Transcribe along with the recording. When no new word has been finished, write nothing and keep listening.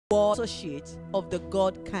associate of the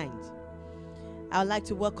God kind. I would like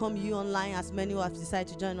to welcome you online, as many who have decided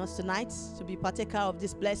to join us tonight to be partaker of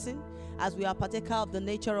this blessing. As we are partaker of the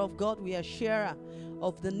nature of God, we are sharer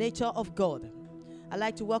of the nature of God. I'd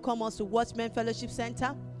like to welcome us to Watchmen Fellowship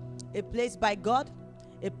Center, a place by God,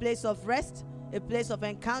 a place of rest, a place of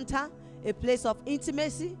encounter, a place of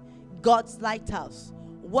intimacy, God's lighthouse.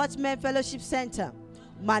 Watchmen Fellowship Center,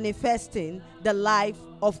 manifesting the life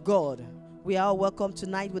of God. We are all welcome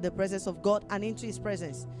tonight with the presence of God and into his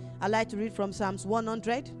presence. I'd like to read from Psalms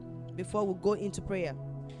 100 before we go into prayer.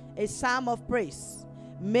 A psalm of praise.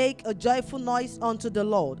 Make a joyful noise unto the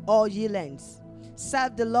Lord, all ye lands.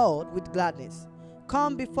 Serve the Lord with gladness.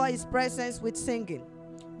 Come before his presence with singing.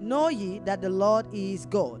 Know ye that the Lord is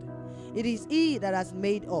God. It is he that has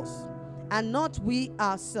made us, and not we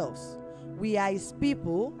ourselves. We are his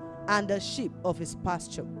people and the sheep of his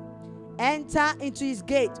pasture. Enter into his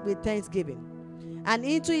gate with thanksgiving, and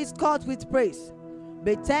into his court with praise.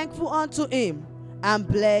 Be thankful unto him, and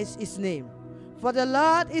bless his name. For the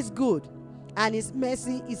Lord is good, and his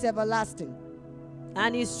mercy is everlasting,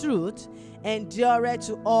 and his truth endureth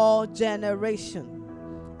to all generation.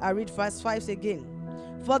 I read verse 5 again.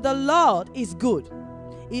 For the Lord is good,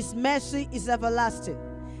 his mercy is everlasting,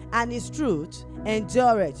 and his truth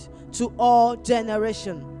endureth to all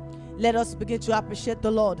generation. Let us begin to appreciate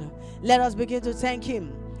the Lord. Let us begin to thank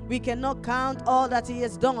him. We cannot count all that he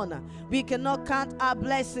has done. We cannot count our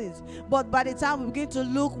blessings. But by the time we begin to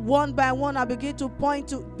look one by one and begin to point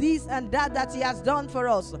to this and that he has done for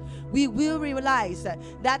us, we will realize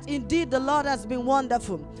that indeed the Lord has been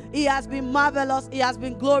wonderful. He has been marvelous. He has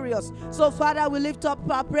been glorious. So Father, we lift up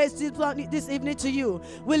our praise this evening to you.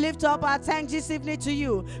 We lift up our thanks this evening to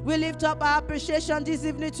you. We lift up our appreciation this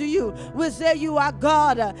evening to you. We say you are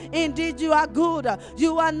God. Indeed you are good.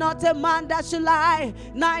 You are not a man that should lie,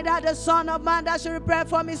 neither the Son of Man that should repent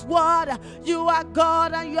from his word. You are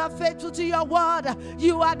God, and you are faithful to your word.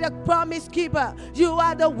 You are the promise keeper. You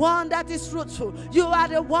are the one that is truthful. You are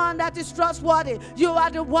the one that is trustworthy. You are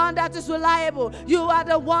the one that is reliable. You are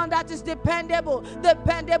the one that is dependable.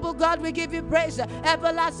 Dependable God, we give you praise.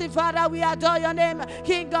 Everlasting Father, we adore your name.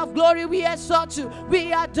 King of glory, we exalt you.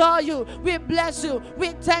 We adore you. We bless you. We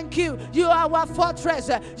thank you. You are our fortress.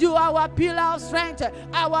 You are our pillar of strength,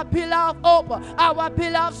 our pillar of hope, our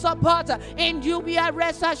pillar of support. In you we are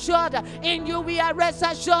rest assured. In you we are rest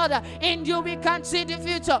assured. In you we can see the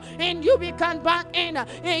future. In you we can bank in.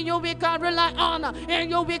 In you we can rely on. In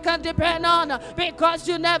you we can depend on. Because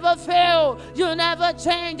you never fail. You never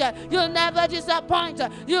change. You never disappoint.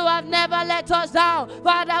 You have never let us down.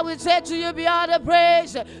 Father, we say to you be all the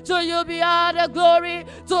praise. To you be all the glory.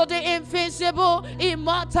 To the invincible,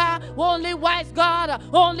 immortal, only wise God,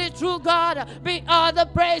 only true God, be all the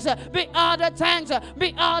praise, be all the thanks,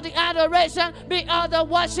 be all the adoration, be all the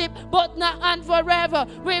worship, both now and forever.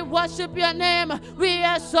 We worship your name. We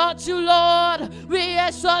exalt you, Lord. We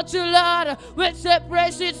exalt you, Lord. We say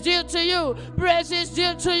praise is due to you. Praise is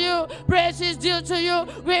due to you. Praise is due to you.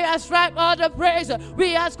 We ascribe all the praise.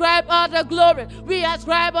 We ascribe all the glory. We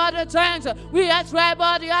ascribe all the thanks. We ascribe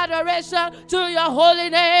all the adoration to your holy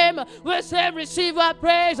name. We say receive our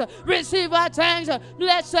praise. Receive our thanks.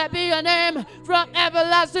 Blessed be your name from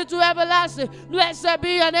everlasting to everlasting. Blessed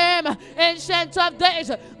be your name, Ancient of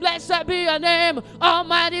Days. Blessed be your name,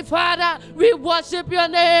 Almighty Father. We worship your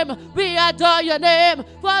name. We adore your name.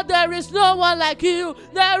 For there is no one like you.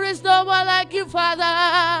 There is no one like you,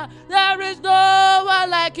 Father. There is no one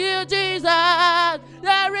like you, Jesus.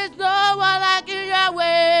 There is no one like you,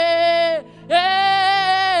 Yahweh.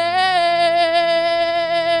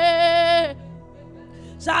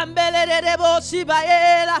 Zambele de bosi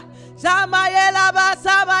baela, Samayela ba,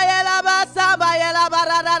 Samayela ba, Samayela ba,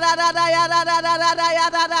 da da da da da ya da da da da da ya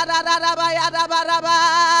da da da da da ba ya da ba da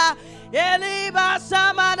ba. Eliba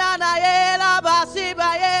samana na yela ba,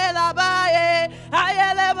 Sibayela ba ye,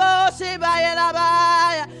 Ayele bo Sibayela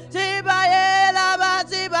ba, Sibayela ba,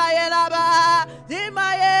 Sibayela ba,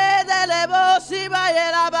 Simayela le bo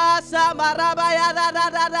Sibayela ba, Samara ba ya da da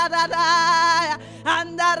da da da da.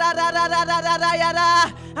 Anda da da da da da da da ya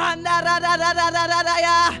da, anda da da da da da da da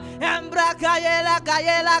ya, embra kayela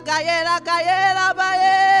kayela kayela kayela ba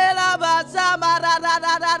yela ba samara da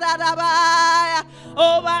da da da da ba,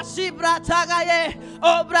 oba sibra tagaye,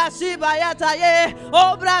 obra sibaya taye,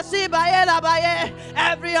 obra sibaya ba ye.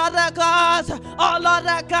 Every other cause, all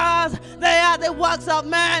other cause, they are the works of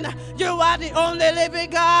man. You are the only living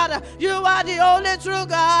God. You are the only true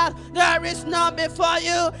God. There is none before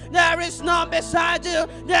you. There is none beside you.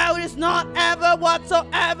 There is none ever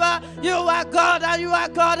whatsoever. You are God and you are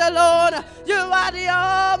God alone. You are the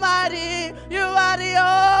Almighty. You are the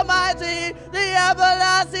Almighty, the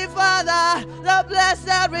everlasting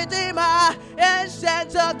the Redeemer,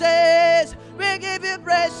 Ancient of Days. We give you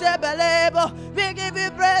praise, Shebelebo. We give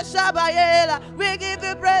you praise, Shabayela. We give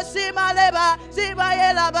you praise, Simaleba,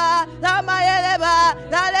 Sibayela ba, Tamayeleba,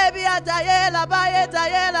 Talebia Tayela Baye,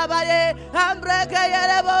 Tayela Baye, Ambreka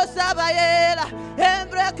Yelebo Sabayela,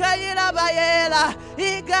 Embreka Yela Bayela,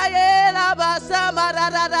 Ikayela Basama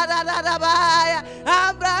Baya,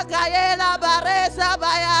 Ambreka Yela Baresa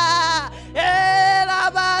Baya,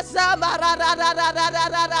 Ela Basama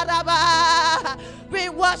Baya. We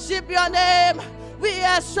worship your name. We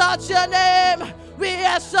exalt your name. We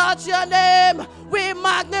exalt your name. We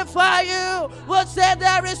magnify you. We'll say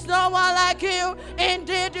there is no one like you.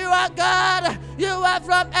 Indeed, you are God. You are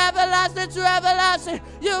from everlasting to everlasting.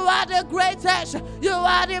 You are the greatest. You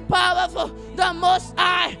are the powerful, the most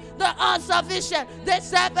high, the unsufficient, the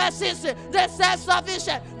self-existent, the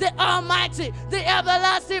self-sufficient, the almighty, the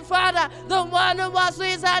everlasting Father, the one who was, who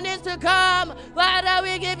is, and is to come. Father,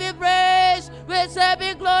 we give you praise. We say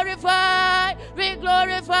be glorified. Be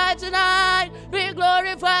glorified tonight. Be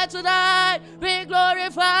glorified tonight. Be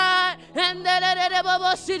glorified. And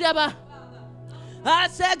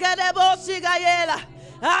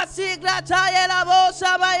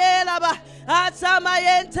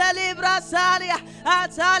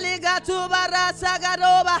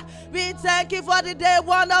we thank you for the day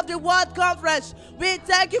one of the World Conference. We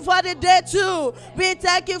thank you for the day two. We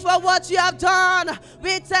thank you for what you have done.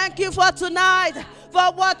 We thank you for tonight,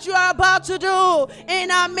 for what you are about to do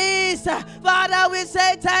in our midst. Father, we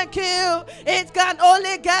say thank you. It can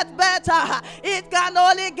only get better. It can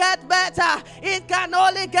only get better. It can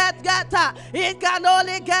only get better. It can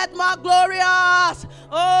only get more glorious.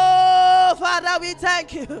 Oh, Father, we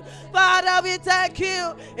thank you. Father, we thank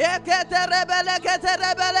you.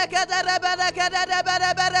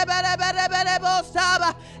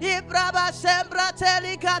 Ibraba sembra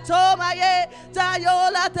telikatoma ye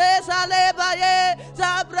tayola tesaleba ye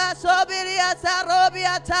zabra sobiria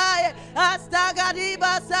sarobia taye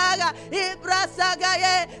astagadiba saga ibra saga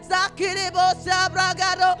ye zakiribo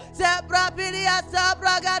sabragado zebra biria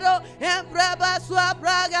sabragado embraba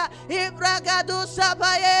swabraga ibragadu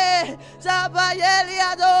sabaye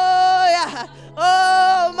sabayeliadoya.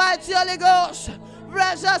 Oh, mighty Holy Ghost,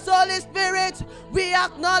 precious Holy Spirit, we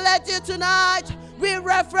acknowledge you tonight. We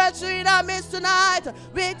reference you in our midst tonight.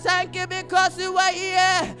 We thank you because you are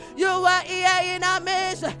here. You are here in our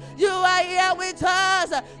midst. You are here with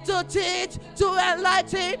us to teach, to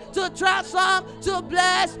enlighten, to transform, to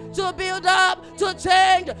bless, to build up, to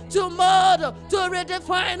change, to mold, to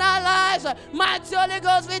redefine our lives. Mighty Holy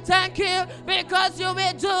Ghost, we thank you because you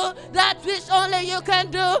will do that which only you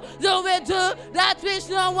can do. You will do that which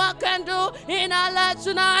no one can do in our lives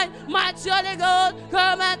tonight. Mighty Holy Ghost,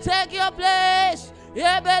 come and take your place.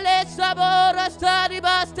 Yebele sabora stadi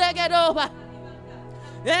bas take it over.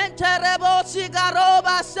 Enterebo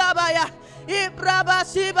sigaroba sabaya. Ibraba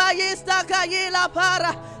siba yista kayila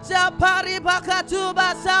para. Zapari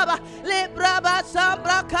bakatuba saba. Libraba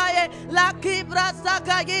sambra kaye. La kibra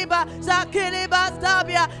sakayiba. Zakiriba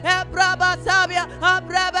sabia. Ebraba sabia.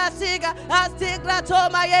 Abraba siga. Astigra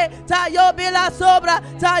tomaye. Tayobila sobra.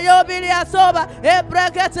 Tayobilia soba.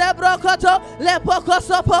 Ebrekete brokoto.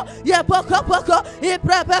 Lepokosopo. Yepokopoko.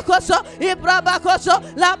 Ibrebekoso. Ibrabakoso.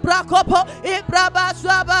 La brakopo. Ibraba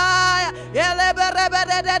swabaya.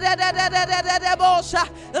 Eleberebedebosha.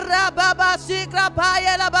 Rababa sigra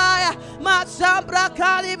paye la baya. Masambra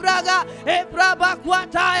kalibraga.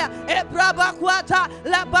 Ebrabakwataya. Ebrabakwata.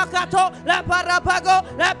 La bakato. La barabago.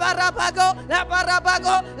 La barabago. La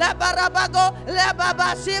barabago. La barabago. La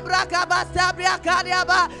baba sibra kabastabria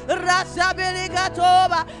kariaba.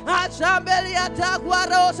 Rasabiligatoba. Asambelia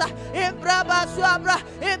taguarosa. Ibraba swabra.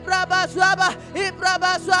 Ibraba swaba.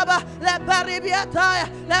 Ibraba swaba. La paribiataya.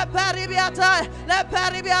 La paribiataya. La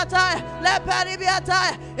paribiataya. La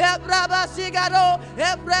paribiataya. Ibraba sigaro.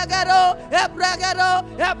 Ebragado. Ebragado.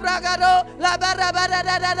 Ebragado. La barabada.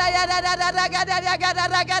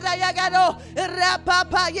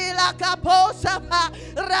 Rapapa yila kaposapa.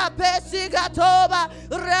 Rapesigatoba.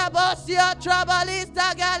 Rabosia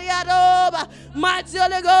trabalista galiadoba. Mighty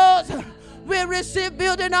Holy Ghost, we receive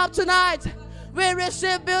building up tonight. We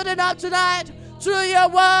receive building up tonight. Through your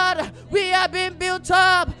word, we have been built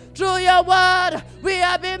up. Through your word, we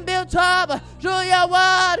have been built up. Through your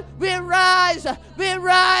word, we rise. We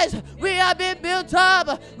rise. We have been built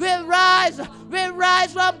up. We rise. We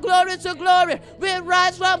rise from glory to glory. We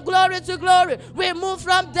rise from glory to glory. We move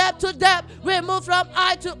from depth to depth. We move from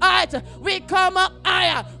height to height. We come up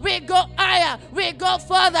higher. We go higher. We go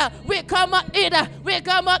further. We come up either. We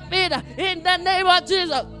come up either. In the name of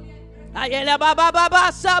Jesus. Ayela baba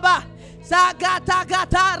baba saba. Sagata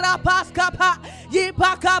gata rapaskapa.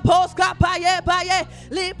 Yipa poska paye paye,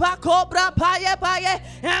 lipa cobra paye paye,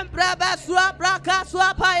 embraba swabraka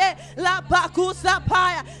swapaye, la bakusa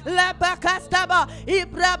paya, la bakastaba,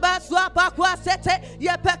 ibraba swapa kwasete,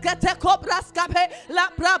 yepekete cobra scape, la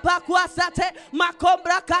braba kwasate,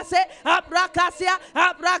 macombra case, abracasia,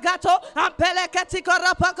 abragato, ampelekati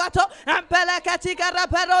corapagato, ampelekati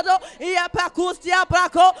caraperodo, yepakustia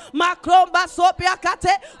braco, macromba sopia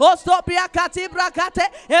cate, osopia cati bracate,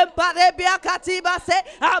 emparebia catibase,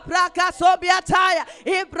 abraca sobia taya,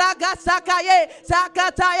 ibraga sakaye,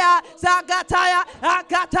 sakataya, sakataya,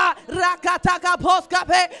 akata, rakataka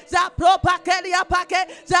poscape, zapropa kelia pake,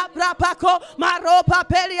 zaprapako, maropa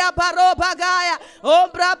pelia baroba gaya,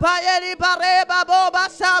 ombra paeli bareba boba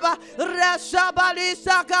saba, rashabali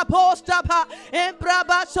saka postapa,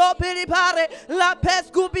 embraba sopili pare, la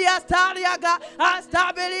pescubia stariaga,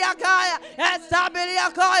 astabiliagaya,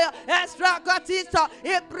 estabiliagaya, estragatista,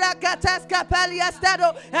 ibracatesca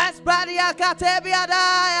peliestedo,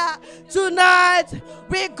 esbradiacatebiadaya. Tonight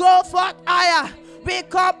we go forth higher. We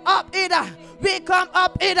come up either. We come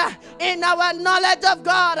up either in our knowledge of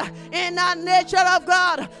God, in our nature of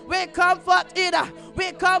God. We come forth either.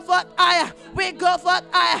 We come forth higher. We go forth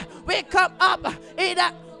higher. We come up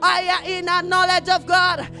either higher in our knowledge of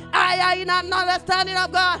God, higher in our understanding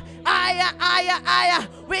of God, higher, higher, higher.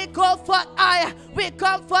 We go forth higher. We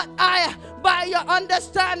come forth higher by your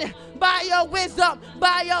understanding, by your wisdom,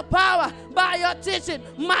 by your power, by your teaching.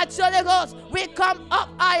 My Holy Ghost, we come up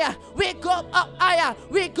higher. We go up higher.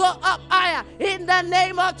 We go up higher in the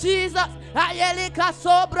name of Jesus. Ayelika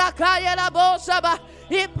sobra kayela bosaba.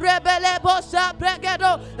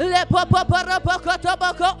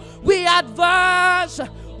 We advance.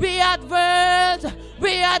 We advance.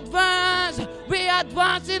 We advance. We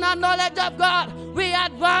advance in our knowledge of God. We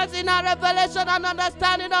advance in our revelation and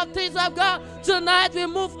understanding of things of God. Tonight we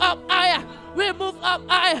move up higher. We move up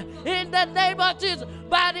higher in the name of Jesus.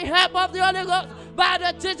 By the help of the Holy Ghost, by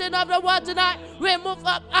the teaching of the word tonight, we move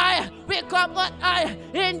up higher. We come up higher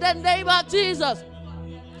in the name of Jesus.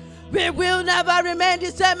 We will never remain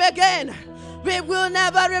the same again. We will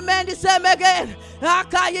never remain the same again.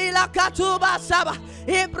 Akayila katuba saba.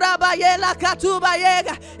 Ibraba yela katuba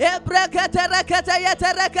yega. Ebrekete rekete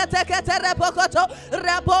yete rekete kete repokoto.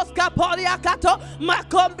 Reposka poliakato.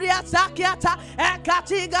 Makombria sakiata.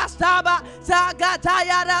 Ekatiga staba. Sagata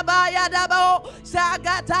yarabaya dabo.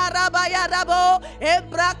 Sagata rabaya dabo.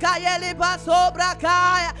 Ebraka yeli paso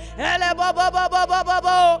brakaya. Ele bobo bobo bobo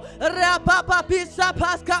bobo. Rapapa pisa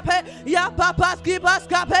paskape. Ya papa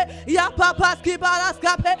skipaskape. Ya papa skibalas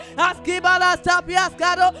kape. Askibalas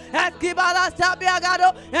tapiascado. Askibalas tapiagado.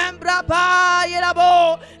 Embrapa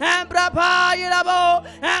yilabo, embrapa yilabo,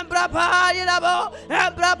 embrapa yilabo,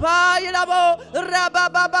 embrapa yilabo,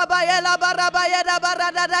 rababa yela baraba yeda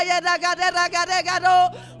barada yeda gade gado.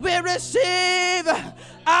 We receive.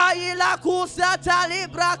 Aila kusata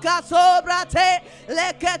libraka sobrate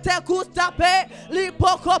lekete kustape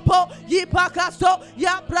lipokopo yipakaso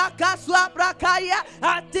yabraka swabrakaya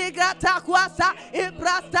atigrata kwasa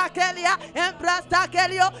imprastakelia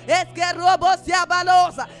emprastakelio eskerobo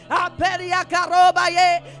siabalosa aperia karoba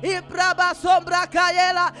ye ibraba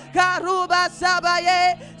sombrakayela karuba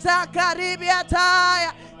sabaye sakaribia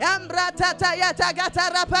taya Embratata yatagata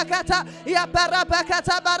rapakata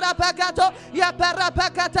yaparapakata barapakato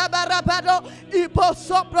yaparapakata barapado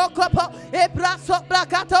iposoprokopo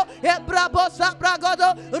ebrasoprakato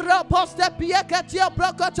ebrabosapragodo roposte piekatio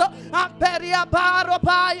prokoto amperia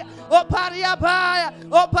baropaya oparia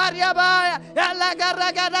baya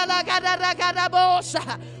elagaragadalagada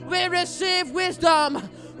bosha. We receive wisdom.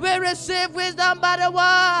 We receive wisdom by the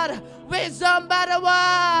word. Wisdom by the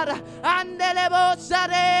word. Andelebo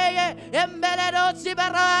sareye, embeledo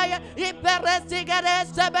sibaraya,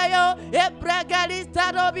 iperesigares sabayo,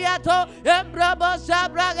 ebregalista robiato, embrabo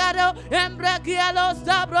sabragado, embregialo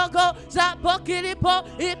sabroko, sapokilipo,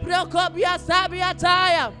 iprokobia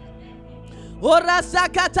sabiataya. Ora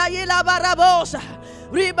sakata yila barabosa.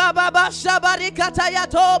 Riba baba shabari kataya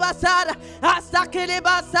toba sara asakili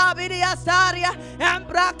basabiri asaria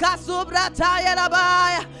embraka subra taya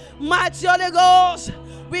labaya. Mighty Holy Ghost,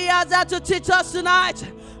 we ask that to teach us tonight.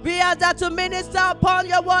 We ask that to minister upon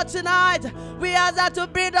your word tonight. We ask that to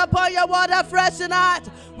breathe upon your word afresh tonight.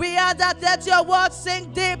 We ask that let your word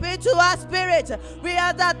sink deep into our spirit. We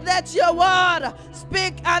ask that let your word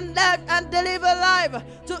speak and deliver life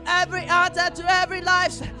to every heart and to every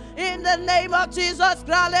life. In the name of Jesus.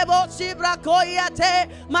 Gralebo Shibra Koyate,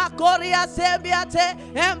 Makoria Sembiate,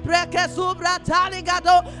 Empreke Subra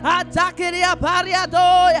Taligado, Atakiria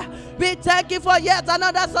Pariadoya. We thank you for yet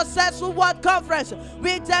another successful World Conference.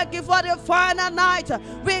 We thank you for the final night.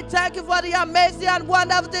 We thank you for the amazing and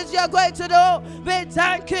wonderful things you're going to do. We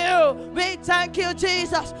thank you. We thank you,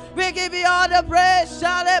 Jesus. We give you all the praise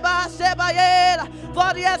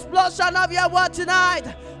for the explosion of your word tonight.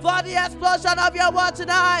 For the explosion of your word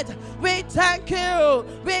tonight. We thank you.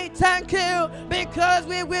 We thank you because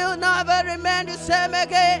we will never remain the same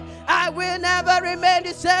again. I will never remain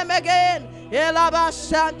the same again. Yo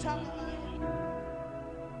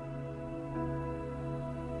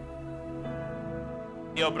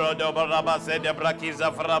brodo baraba se de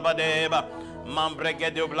brakiza frabadeba.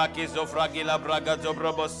 Mambrege de blakizo fragila braga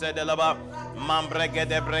zobrobo se de laba. Mambrege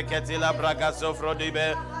de breketi la braga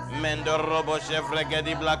sofrodibe. Mendo robo chefrege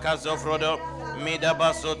di blaka sofrodo. Mida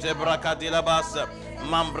baso te brakati la basa.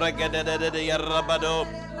 Mambrege de yarabado.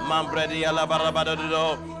 Mambredi ala barabado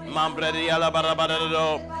do. Mambredi ala barabado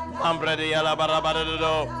do. Mambredi ala barabado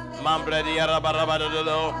do. Mambredi ala barabado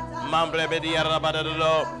do. Mambredi ala barabado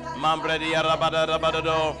do. Mambredi arabadado,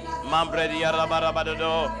 Mambredi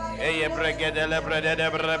arabadado, Eye bregede brede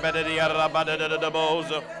brebedi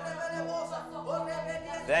arabadado.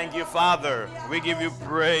 Thank you, Father. We give you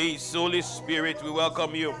praise. Holy Spirit, we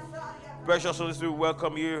welcome you. Precious Holy Spirit, we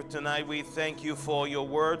welcome you tonight. We thank you for your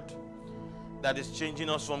word that is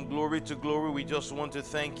changing us from glory to glory. We just want to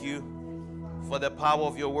thank you for the power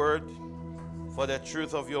of your word, for the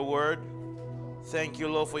truth of your word. Thank you,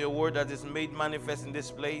 Lord, for your word that is made manifest in this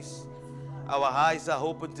place. Our eyes are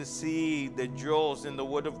open to see the jewels in the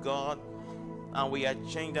word of God, and we are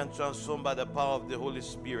changed and transformed by the power of the Holy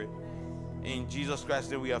Spirit. In Jesus Christ's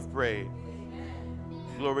name we have prayed.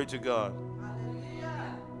 Amen. Glory to God.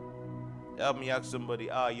 Hallelujah. Help me ask somebody,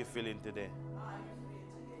 how are you feeling today?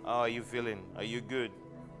 How are you feeling? Are you good?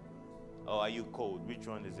 Or are you cold? Which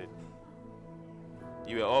one is it?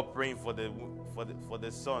 You were all praying for the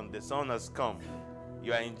sun. The sun has come.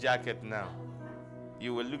 You are in jacket now.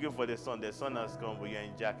 You were looking for the sun. The sun has come, but you are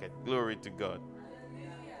in jacket. Glory to God.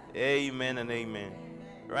 Amen and amen.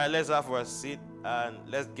 Right, let's have our seat and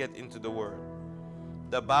let's get into the word.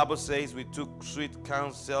 The Bible says we took sweet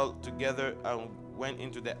counsel together and went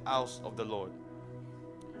into the house of the Lord.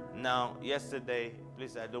 Now, yesterday,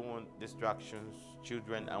 please, I don't want distractions.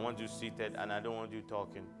 Children, I want you seated and I don't want you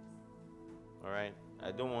talking. All right?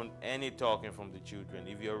 I don't want any talking from the children.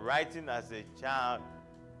 If you're writing as a child,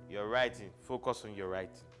 you're writing. Focus on your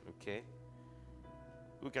writing, okay?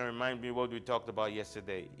 Who can remind me what we talked about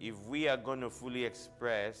yesterday? If we are going to fully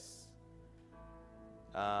express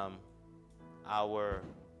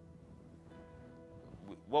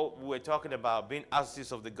what we were talking about, being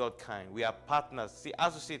associates of the God kind. We are partners. See,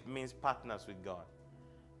 associate means partners with God.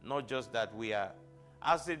 Not just that we are.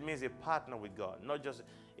 Associate means a partner with God, not just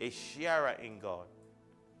a sharer in God.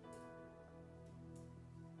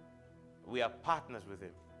 We are partners with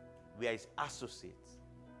him. We are his associates.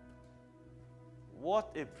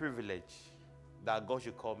 What a privilege that God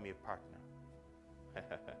should call me a partner.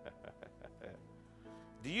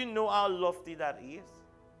 Do you know how lofty that is?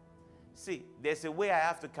 See, there's a way I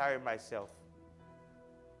have to carry myself.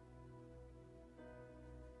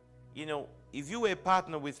 You know, if you were a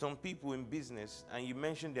partner with some people in business and you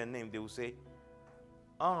mention their name, they will say,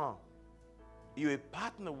 you're a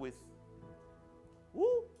partner with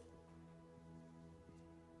who?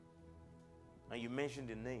 And you mention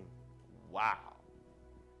the name. Wow.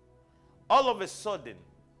 All of a sudden,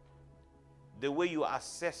 the way you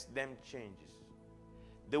assess them changes.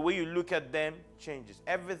 The way you look at them changes.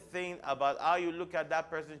 Everything about how you look at that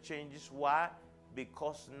person changes. Why?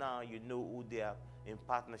 Because now you know who they are in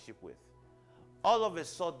partnership with. All of a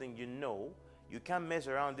sudden, you know you can't mess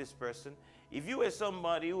around this person. If you were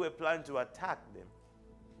somebody who were planning to attack them,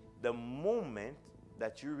 the moment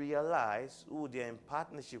that you realize who they're in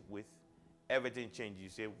partnership with, everything changes. You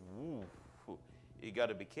say, woo, you got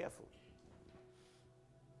to be careful.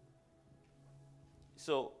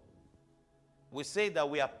 So, we say that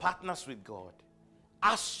we are partners with God,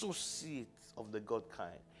 associates of the God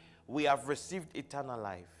kind. We have received eternal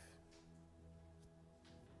life.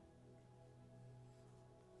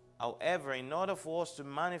 However, in order for us to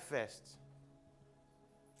manifest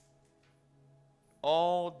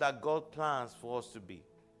all that God plans for us to be,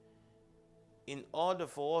 in order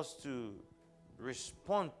for us to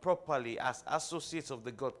respond properly as associates of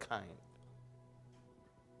the God kind,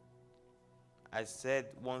 I said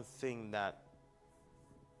one thing that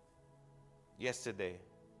yesterday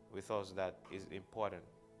with us that is important,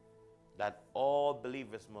 that all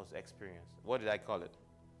believers must experience. What did I call it?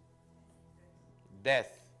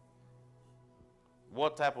 Death.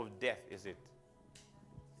 What type of death is it?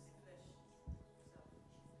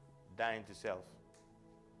 Dying to self.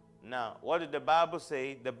 Now, what did the Bible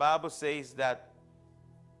say? The Bible says that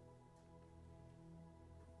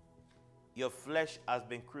your flesh has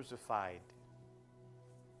been crucified.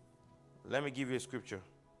 Let me give you a scripture.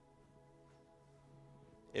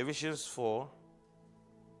 Ephesians 4.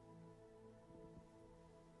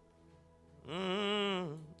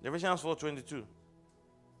 Ephesians 4:22.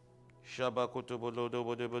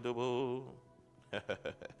 Shabakotobolodobodobodobo.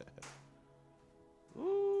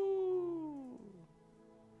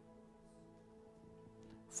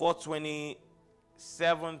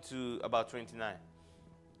 4:27 to about 29.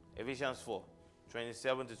 Ephesians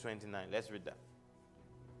 4:27 to 29. Let's read that.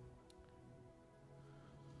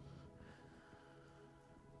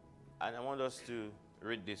 And I want us to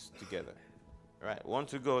read this together. All right, 1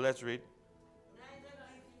 to go. Let's read.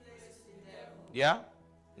 Yeah?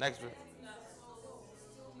 Next verse.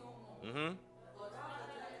 Mm-hmm.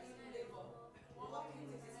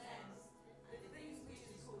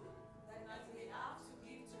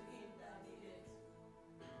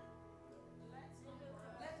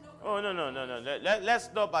 Oh, no. Let's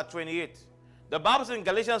stop at 28. The Bible says in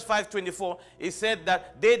Galatians 5:24, it said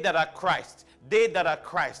that they that are Christ, they that are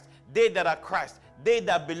Christ, they that are Christ, they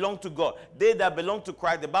that belong to God, they that belong to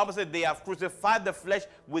Christ, the Bible said they have crucified the flesh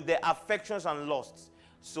with their affections and lusts.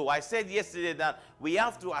 So I said yesterday that we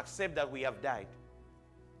have to accept that we have died.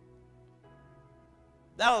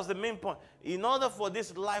 That was the main point. In order for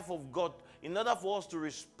this life of God, in order for us to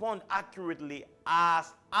respond accurately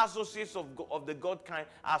as associates of the God kind,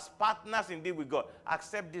 as partners indeed with God,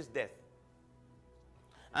 accept this death.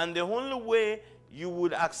 And the only way you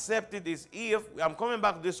would accept it is if, I'm coming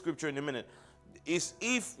back to this scripture in a minute, is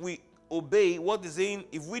if we obey what is in,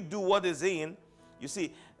 if we do what is in. You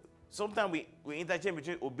see, sometimes we interchange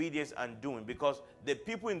between obedience and doing, because the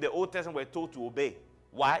people in the Old Testament were told to obey.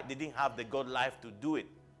 Why? They didn't have the God life to do it.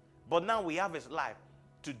 But now we have his life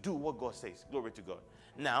to do what God says. Glory to God.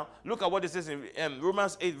 Now, look at what it says in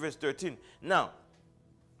Romans 8, verse 13. Now,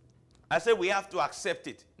 I said we have to accept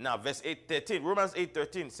it. Now, verse 8:13. Romans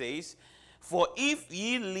 8:13 says, "For if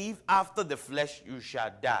ye live after the flesh, you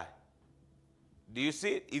shall die." Do you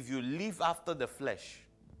see it? If you live after the flesh,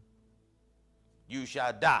 you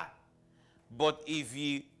shall die. But if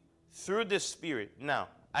ye through the Spirit. Now,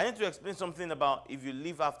 I need to explain something about if you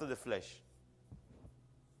live after the flesh.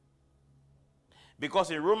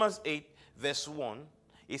 Because in Romans 8, verse 1,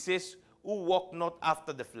 it says, "Who walk not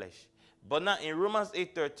after the flesh." But now in Romans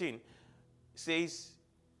 8:13, it says,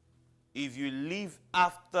 "If you live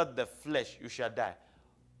after the flesh, you shall die."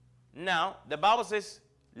 Now, the Bible says,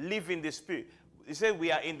 live in the Spirit. It says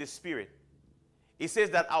we are in the Spirit. It says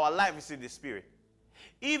that our life is in the Spirit.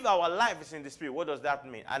 If our life is in the Spirit, what does that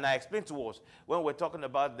mean? And I explained to us when we were talking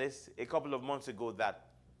about this a couple of months ago that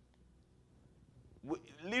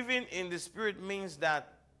living in the Spirit means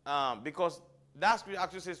that, because that Spirit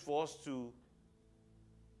actually says for us to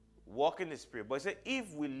walk in the Spirit. But it says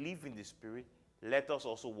if we live in the Spirit, let us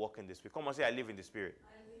also walk in the Spirit. Come on, say, I live in the Spirit.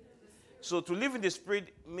 I live in the Spirit. So to live in the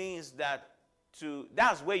Spirit means that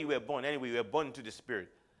that's where you were born. Anyway, you were born into the Spirit.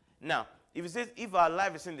 Now, if it says if our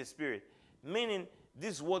life is in the Spirit, meaning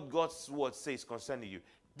this is what God's word says concerning you.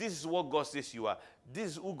 This is what God says you are.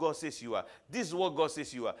 This is who God says you are. This is what God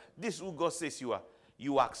says you are. This is who God says you are.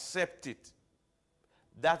 You accept it.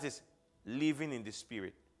 That is living in the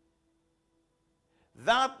Spirit.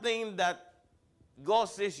 That thing that God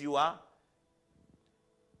says you are,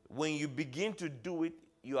 when you begin to do it,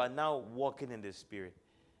 you are now walking in the Spirit.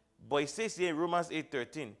 But it says here in Romans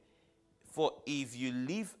 8:13, "For if you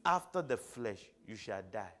live after the flesh, you shall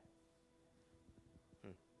die."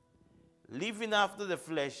 Living after the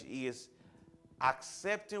flesh is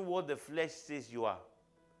accepting what the flesh says you are,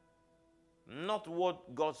 not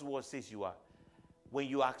what God's word says you are. When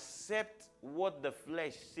you accept what the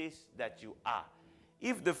flesh says that you are,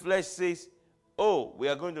 if the flesh says, "Oh, we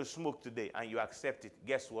are going to smoke today," and you accept it,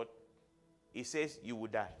 guess what? It says you will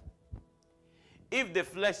die. If the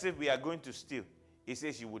flesh says we are going to steal, it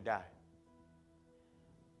says you will die.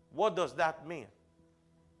 What does that mean?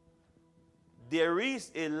 There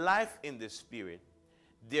is a life in the Spirit.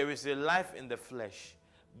 There is a life in the flesh.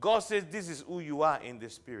 God says this is who you are in the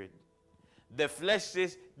Spirit. The flesh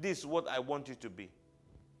says this is what I want you to be.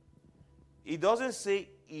 It doesn't say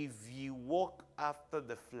if you walk after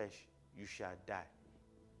the flesh, you shall die.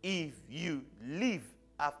 If you live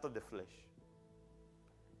after the flesh.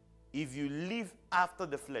 If you live after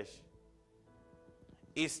the flesh,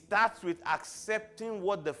 it starts with accepting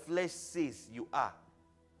what the flesh says you are.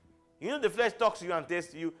 You know, the flesh talks to you and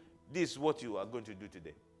tells you, this is what you are going to do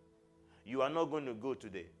today. You are not going to go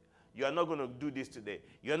today. You are not going to do this today.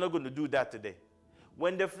 You are not going to do that today.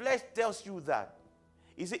 When the flesh tells you that,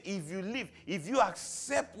 he said, if you live, if you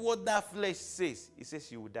accept what that flesh says, he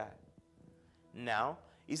says you will die. Now,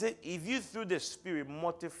 he said, if you through the Spirit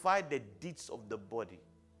mortify the deeds of the body.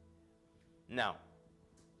 Now,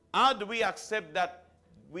 how do we accept that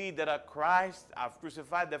we that are Christ have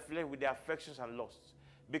crucified the flesh with their affections and lusts?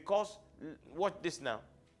 Because, watch this now.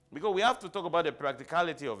 Because we have to talk about the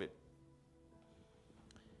practicality of it.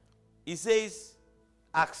 He says,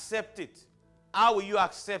 accept it. How will you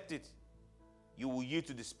accept it? You will yield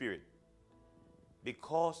to the Spirit.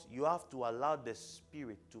 Because you have to allow the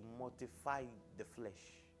Spirit to mortify the flesh.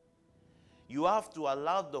 You have to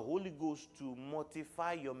allow the Holy Ghost to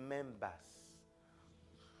mortify your members.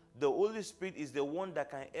 The Holy Spirit is the one that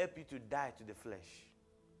can help you to die to the flesh.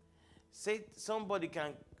 Say somebody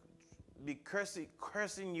can be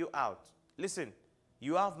cursing you out. Listen,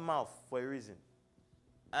 you have mouth for a reason.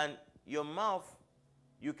 And your mouth,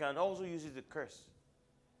 you can also use it to curse.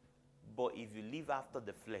 But if you live after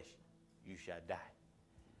the flesh, you shall die.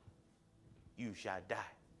 You shall die.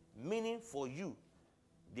 Meaning for you,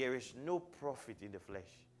 there is no profit in the flesh.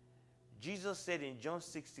 Jesus said in John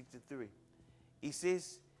 6:63, he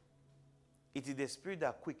says, it is the Spirit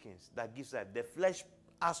that quickens, that gives life. The flesh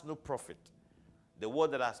has no profit. The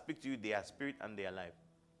word that I speak to you, they are spirit and they are life.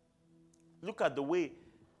 Look at the way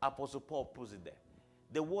Apostle Paul puts it there.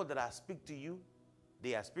 The word that I speak to you,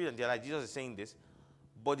 they are spirit and they are life. Jesus is saying this.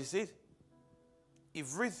 But he says,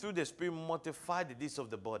 if we through the Spirit mortify the deeds of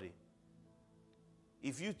the body,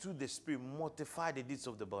 if you through the Spirit mortify the deeds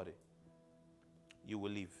of the body, you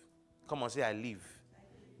will live. Come on, say, I live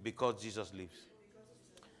because Jesus lives.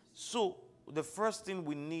 So, the first thing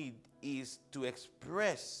we need is to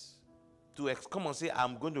express. Come on, say,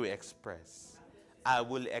 I'm going to express. I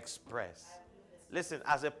will express. Listen,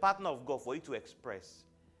 as a partner of God, for you to express,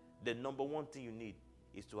 the number one thing you need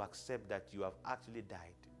is to accept that you have actually died.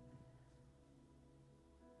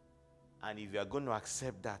 And if you are going to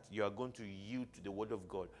accept that, you are going to yield to the word of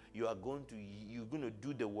God. You're going to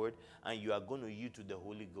do the word, and you are going to yield to the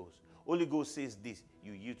Holy Ghost. Holy Ghost says this,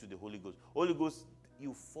 you yield to the Holy Ghost. Holy Ghost,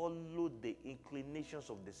 you follow the inclinations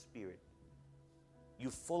of the Spirit. You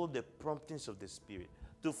follow the promptings of the Spirit.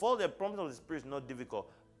 To follow the promptings of the Spirit is not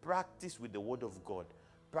difficult. Practice with the word of God.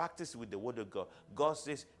 Practice with the word of God. God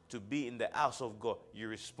says to be in the house of God. You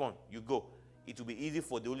respond. You go. It will be easy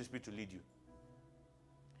for the Holy Spirit to lead you.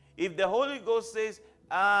 If the Holy Ghost says,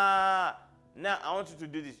 now I want you to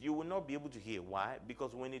do this, you will not be able to hear. Why?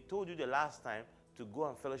 Because when he told you the last time to go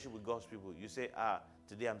and fellowship with God's people, you say,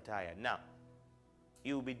 today I'm tired. Now,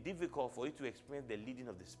 it will be difficult for you to experience the leading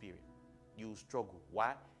of the Spirit. You will struggle.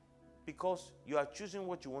 Why? Because you are choosing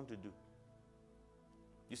what you want to do.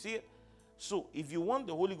 You see it? So, if you want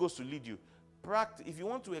the Holy Ghost to lead you, practice. If you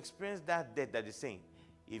want to experience that death that is saying,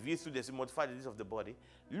 if you through the mortify the deeds of the body,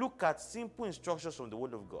 look at simple instructions from the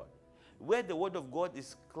Word of God. Where the Word of God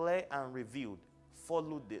is clear and revealed,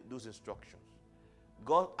 follow those instructions.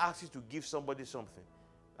 God asks you to give somebody something.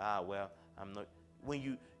 I'm not.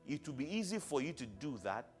 When it will be easy for you to do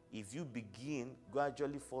that if you begin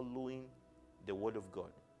gradually following the Word of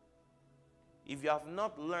God. If you have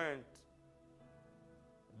not learned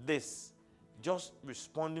this, just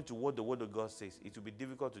responding to what the Word of God says, it will be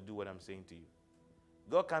difficult to do what I'm saying to you.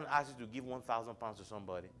 God can ask you to give 1,000 pounds to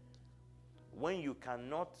somebody. When you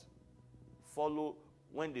cannot follow,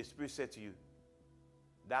 when the Spirit said to you,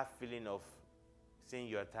 that feeling of saying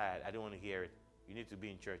you're tired, I don't want to hear it. You need to be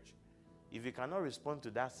in church. If you cannot respond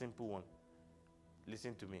to that simple one,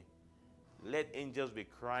 listen to me. Let angels be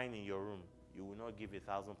crying in your room. You will not give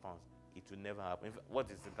 1,000 pounds. It will never happen. In fact, what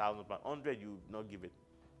is 1,000 pounds? 100, you will not give it.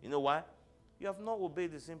 You know why? You have not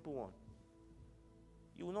obeyed the simple one.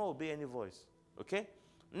 You will not obey any voice. Okay?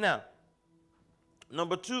 Now,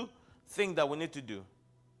 number two thing that we need to do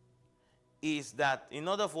is that in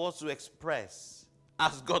order for us to express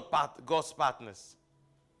as God's partners,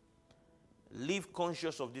 live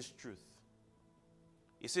conscious of this truth.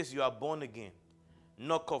 It says you are born again,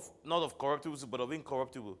 not of corruptible, but of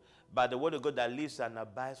incorruptible, by the word of God that lives and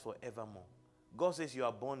abides forevermore. God says you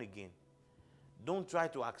are born again. Don't try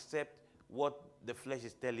to accept what the flesh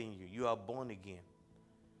is telling you. You are born again.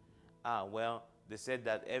 They said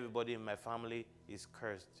that everybody in my family is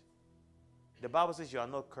cursed. The Bible says you are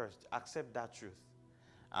not cursed. Accept that truth.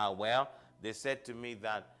 They said to me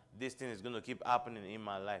that this thing is going to keep happening in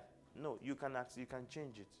my life. No, you can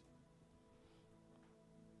change it.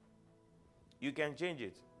 You can change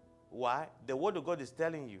it. Why? The word of God is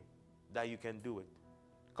telling you that you can do it.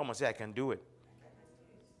 Come on, say, I can do it.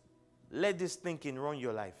 Let this thinking run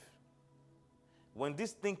your life. when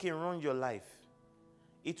this thinking runs your life,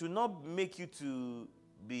 it will not make you to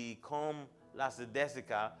become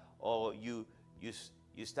lackadaisical, or you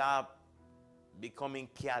start becoming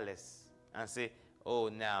careless and say, oh,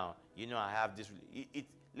 now, I have this.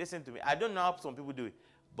 Listen to me. I don't know how some people do it,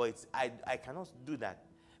 but I cannot do that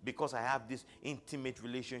because I have this intimate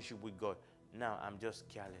relationship with God. Now I'm just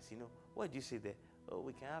careless. What did you say there? Oh,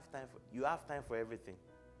 we can have time for, you have time for everything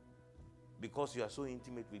because you are so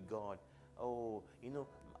intimate with God. Oh,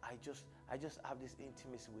 I just have this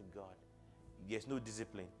intimacy with God. There's no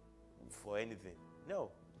discipline for anything. No.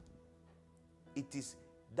 It is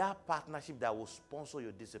that partnership that will sponsor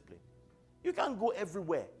your discipline. You can't go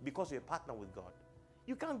everywhere because you're a partner with God.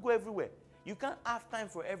 You can't go everywhere. You can't have time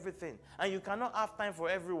for everything. And you cannot have time for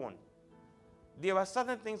everyone. There are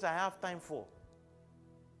certain things I have time for.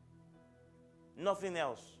 Nothing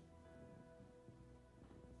else.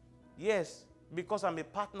 Yes, because I'm a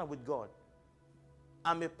partner with God.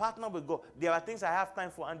 I'm a partner with God. There are things I have time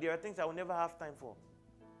for, and there are things I will never have time for.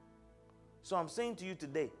 So I'm saying to you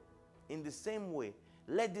today, in the same way,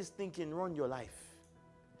 let this thinking run your life.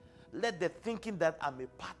 Let the thinking that I'm a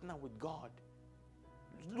partner with God.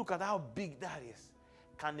 Look at how big that is.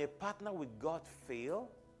 Can a partner with God fail?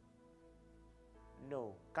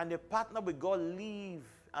 No. Can a partner with God live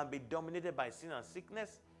and be dominated by sin and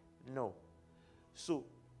sickness? No. So,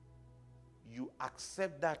 you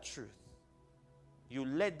accept that truth. You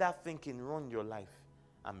let that thinking run your life.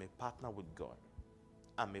 I'm a partner with God.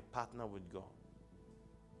 I'm a partner with God.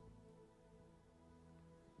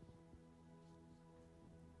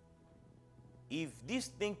 If this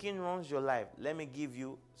thinking runs your life, let me give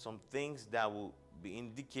you some things that will be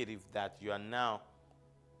indicative that you are now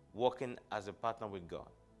walking as a partner with God.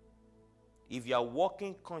 If you are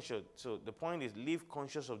walking conscious, so the point is live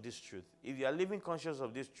conscious of this truth. If you are living conscious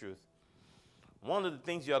of this truth, one of the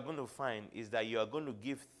things you are going to find is that you are going to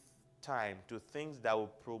give time to things that will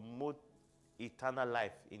promote eternal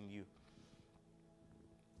life in you.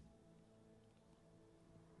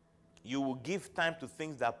 You will give time to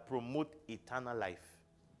things that promote eternal life.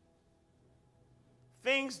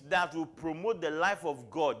 Things that will promote the life of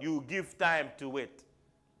God, you will give time to it.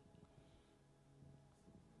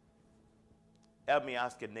 Help me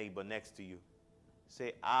ask a neighbor next to you.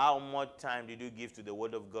 Say, how much time did you give to the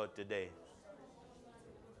Word of God today?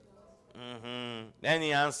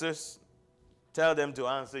 Any answers? Tell them to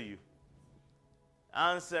answer you.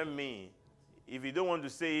 Answer me. If you don't want to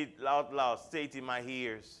say it loud, say it in my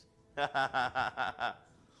ears.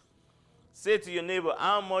 Say to your neighbor,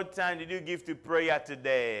 how much time did you give to prayer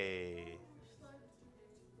today?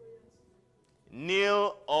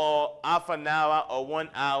 Kneel or half an hour or 1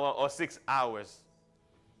 hour or 6 hours.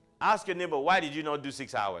 Ask your neighbor, why did you not do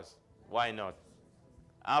 6 hours? Why not?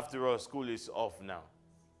 After all, school is off now.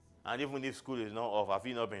 And even if school is not off, have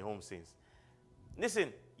you not been home since?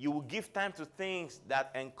 Listen, you will give time to things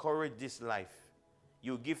that encourage this life.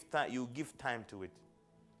 You give time to it.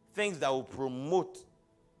 Things that will promote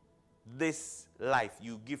this life,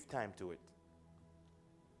 you give time to it.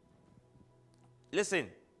 Listen,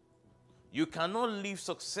 you cannot live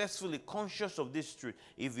successfully conscious of this truth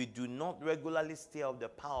if you do not regularly stir up the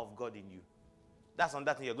power of God in you. That's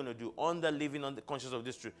another thing you're going to do. Under living on the conscious of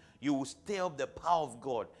this truth, you will stir up the power of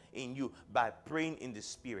God in you by praying in the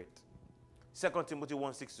Spirit. 2 Timothy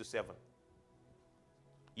 1:6-7.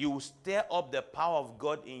 You will stir up the power of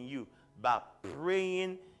God in you by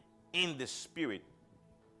praying in the Spirit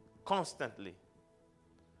constantly.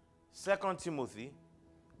 2 Timothy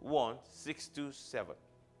 1:6-7.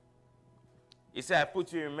 He said, I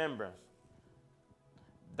put you in remembrance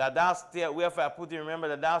that thou stir, wherefore I put you in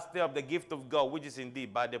remembrance that thou stir up the gift of God, which is in thee,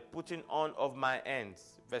 by the putting on of my hands.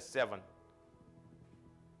 Verse 7.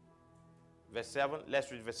 Verse 7. Let's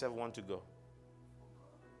read verse 7. 1 to go.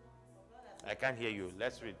 I can't hear you.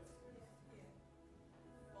 Let's read.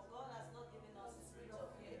 For God has not given us a spirit of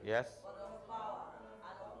fear, Yes. but of power and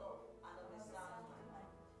of love and of a sound mind.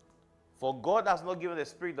 For God has not given a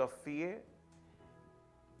spirit of fear,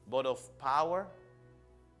 but of power,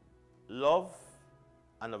 love,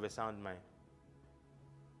 and of a sound mind.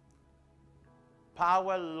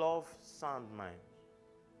 Power, love, sound mind.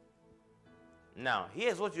 Now,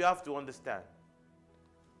 here's what you have to understand.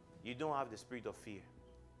 You don't have the spirit of fear,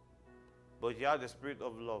 but you have the spirit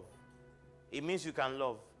of love. It means you can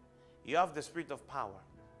love. You have the spirit of power.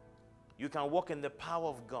 You can walk in the power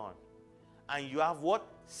of God. And you have what?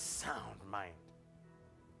 Sound mind.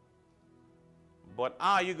 But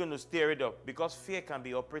how are you going to stir it up? Because fear can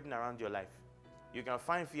be operating around your life. You can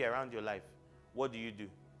find fear around your life. What do?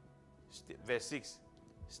 Verse 6.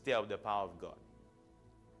 Stir up the power of God.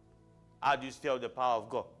 How do you stir up the power of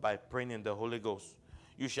God? By praying in the Holy Ghost.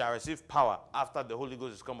 You shall receive power after the Holy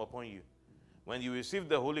Ghost has come upon you. When you receive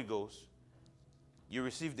the Holy Ghost, you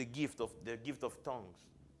receive the gift of tongues.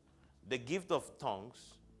 The gift of tongues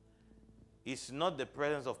is not the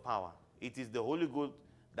presence of power. It is the Holy Ghost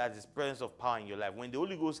that is presence of power in your life. When the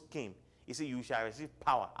Holy Ghost came, he said you shall receive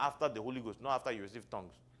power after the Holy Ghost, not after you receive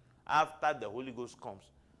tongues. After the Holy Ghost comes.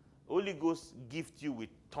 Holy Ghost gift you with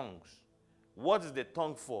tongues. What is the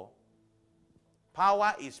tongue for?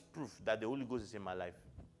 Power is proof that the Holy Ghost is in my life.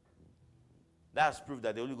 That's proof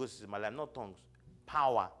that the Holy Ghost is in my life, not tongues.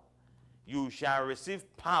 Power. You shall receive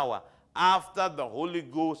power after the Holy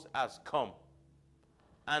Ghost has come.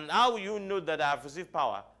 And how will you know that I have received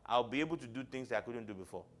power? I'll be able to do things that I couldn't do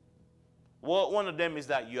before. Well, one of them is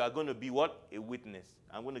that you are going to be what? A witness.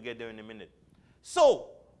 I'm going to get there in a minute. So,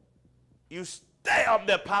 you stir up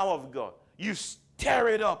the power of God. You stir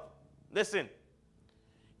it up. Listen.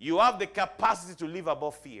 You have the capacity to live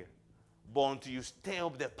above fear. But until you stir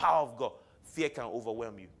up the power of God, fear can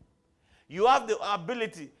overwhelm you. You have the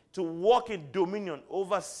ability to walk in dominion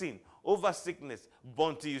over sin, over sickness. But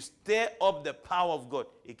until you stir up the power of God,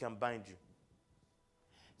 it can bind you.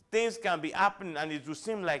 Things can be happening and it will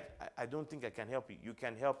seem like, I don't think I can help you. You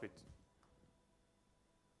can help it.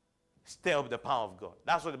 Stir up the power of God.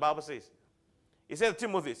 That's what the Bible says. It says to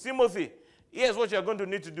Timothy, here's what you're going to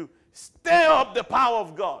need to do. Stir up the power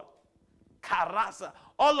of God. Karasa.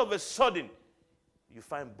 All of a sudden, you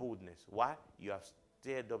find boldness. Why? You have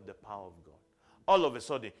stirred up the power of God. All of a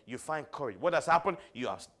sudden, you find courage. What has happened? You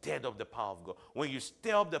have stirred up the power of God. When you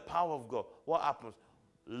stir up the power of God, what happens?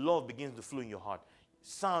 Love begins to flow in your heart.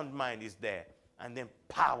 Sound mind is there. And then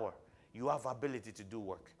power. You have ability to do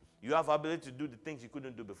work. You have ability to do the things you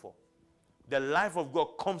couldn't do before. The life of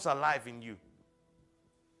God comes alive in you.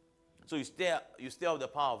 So you stir up the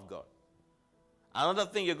power of God. Another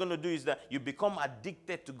thing you're going to do is that you become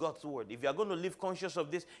addicted to God's word. If you're going to live conscious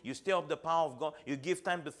of this, you stir up the power of God. You give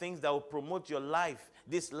time to things that will promote your life,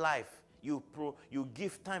 this life. You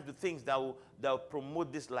give time to things that will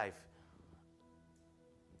promote this life.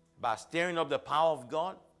 By stirring up the power of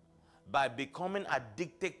God, by becoming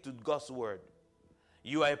addicted to God's word.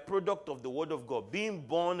 You are a product of the word of God. Being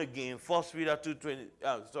born again, 1 Peter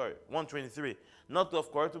 1:23. Not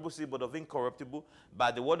of corruptible seed, but of incorruptible,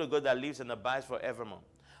 by the word of God that lives and abides forevermore.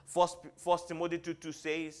 1 Timothy 2:2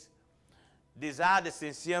 says, desire the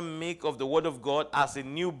sincere milk of the word of God as a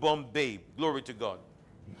newborn babe. Glory to God.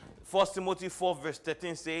 1 Timothy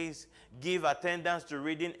 4:13 says, give attendance to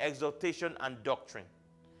reading, exhortation, and doctrine.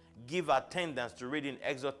 Give attendance to reading,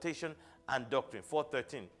 exhortation, and doctrine.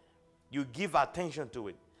 4:13. You give attention to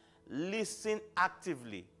it. Listen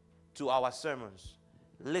actively to our sermons.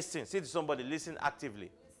 Listen. Say to somebody, listen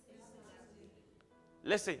actively.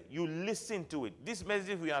 Listen, you listen to it. This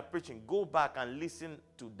message we are preaching, go back and listen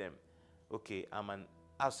to them. Okay, I'm an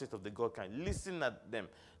asset of the God kind. Listen at them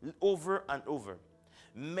over and over.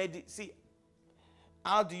 See,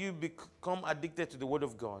 how do you become addicted to the word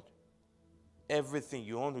of God? Everything.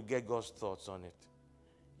 You want to get God's thoughts on it.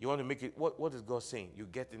 You want to make it, what is God saying? You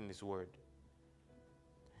get in his word.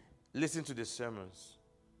 Listen to the sermons.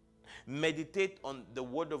 Meditate on the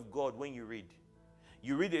word of God when you read.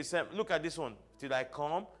 You read a sermon. Look at this one. Till I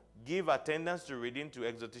come, give attendance to reading, to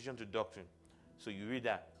exhortation, to doctrine. So you read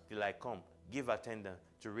that. Till I come, give attendance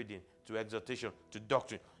to reading, to exhortation, to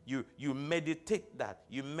doctrine. You meditate that.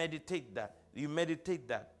 You meditate that. You meditate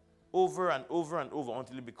that over and over and over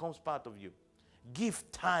until it becomes part of you. Give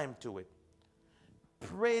time to it.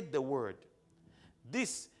 Pray the word.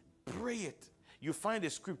 Pray it. You find the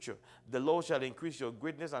scripture. The Lord shall increase your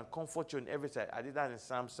greatness and comfort you on every side. I did that in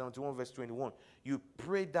Psalm 71 verse 21. You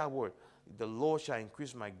pray that word. The Lord shall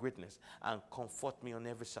increase my greatness and comfort me on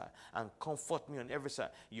every side. And comfort me on every side.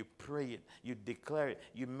 You pray it. You declare it.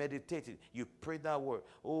 You meditate it. You pray that word.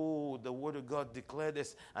 Oh, the word of God declare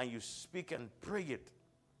this. And you speak and pray it.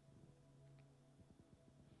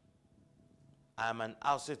 I'm an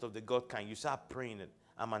asset of the God kind. You start praying it.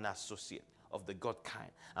 I'm an associate of the God kind.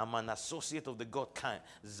 I'm an associate of the God kind.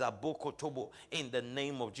 Zaboko Tobo. In the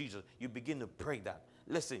name of Jesus. You begin to pray that.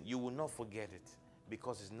 Listen, you will not forget it.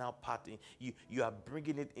 Because it's now part in you. You are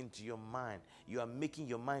bringing it into your mind. You are making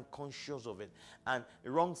your mind conscious of it. And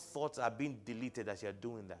wrong thoughts are being deleted as you're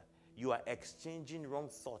doing that. You are exchanging wrong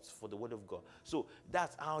thoughts for the word of God. So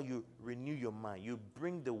that's how you renew your mind. You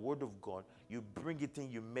bring the word of God. You bring it in.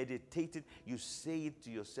 You meditate it. You say it to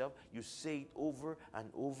yourself. You say it over and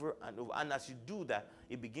over and over. And as you do that,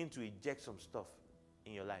 it begins to eject some stuff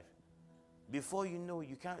in your life. Before you know,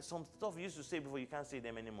 you can't. Some stuff you used to say before, you can't say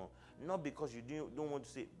them anymore. Not because you don't want to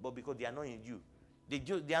say it, but because they are not in you.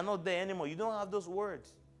 They are not there anymore. You don't have those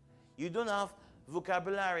words. You don't have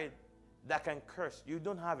vocabulary that can curse. You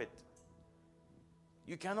don't have it.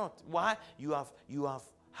 You cannot. Why? You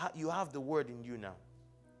have the word in you now.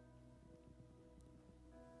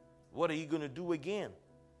 What are you going to do again?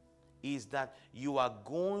 Is that you are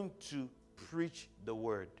going to preach the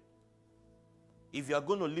word. If you are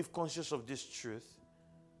going to live conscious of this truth,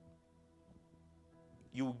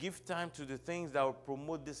 you will give time to the things that will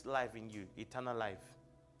promote this life in you, eternal life.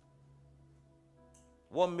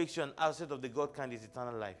 What makes you an asset of the God kind is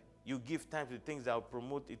eternal life. You give time to the things that will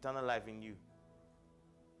promote eternal life in you.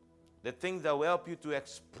 The things that will help you to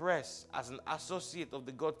express as an associate of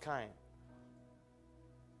the God kind.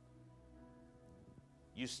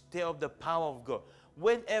 You stir up the power of God.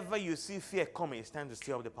 Whenever you see fear coming, it's time to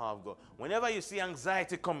stir up the power of God. Whenever you see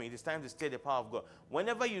anxiety coming, it is time to stir the power of God.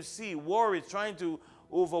 Whenever you see worry trying to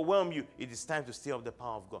overwhelm you, it is time to stir up the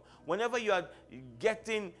power of God. Whenever you are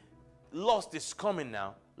getting lost, is coming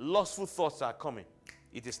now. Lustful thoughts are coming.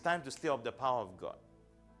 It is time to stir up the power of God.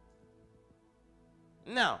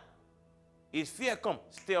 Now, if fear comes,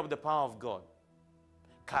 stir up the power of God.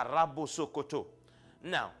 Karabo sokoto.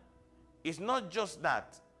 Now, it's not just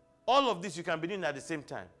that. All of this you can be doing at the same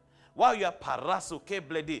time. While you are paraso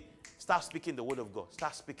kebledi, start speaking the word of God.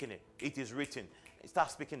 Start speaking it. It is written.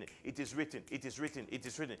 Start speaking it. It is written. It is written. It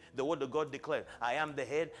is written. The word of God declares, I am the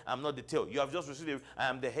head, I'm not the tail. You have just received it. I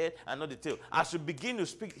am the head, I'm not the tail. As you begin to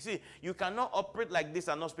speak, see, you cannot operate like this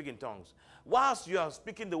and not speak in tongues. Whilst you are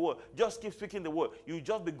speaking the word, just keep speaking the word. You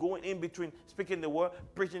just be going in between speaking the word,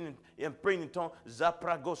 preaching and praying in tongues.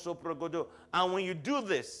 Zaprago soprogodo. And when you do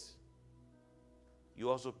this, you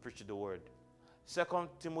also preach the word. 2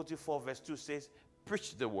 Timothy 4 verse 2 says,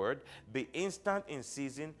 preach the word, be instant in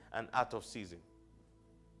season and out of season.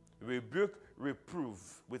 Rebuke, reprove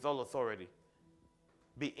with all authority.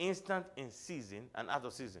 Be instant in season and out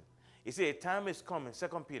of season. You see, a time is coming, 2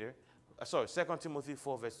 Timothy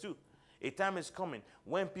 4 verse 2. A time is coming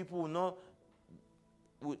when people will no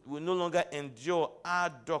longer endure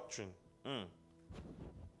our doctrine.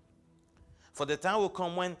 For the time will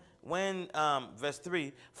come when verse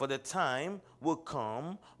 3, for the time will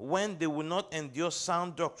come when they will not endure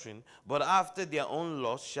sound doctrine, but after their own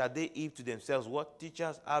lust shall they heap to themselves what?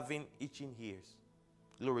 Teachers having itching ears.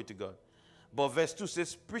 Glory to God. But verse 2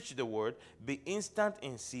 says, preach the word, be instant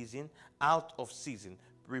in season, out of season,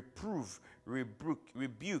 reprove,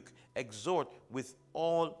 rebuke, exhort with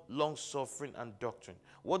all long suffering and doctrine.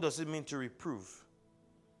 What does it mean to reprove?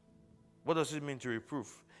 What does it mean to reprove?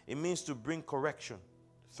 It means to bring correction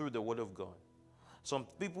through the word of God. Some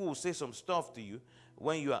people will say some stuff to you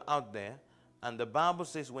when you are out there, and the Bible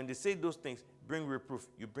says when they say those things, bring reproof,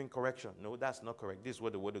 you bring correction. No, that's not correct. This is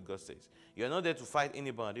what the word of God says. You're not there to fight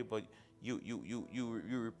anybody, but you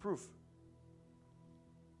reproof.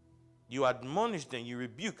 You admonish them, you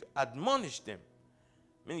rebuke, admonish them.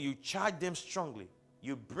 Meaning you charge them strongly.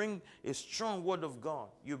 You bring a strong word of God.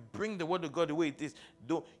 You bring the word of God the way it is.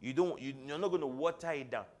 You're not going to water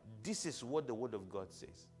it down. This is what the word of God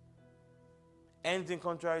says. Anything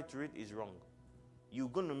contrary to it is wrong. You're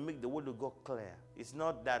going to make the word of God clear. It's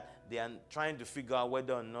not that they are trying to figure out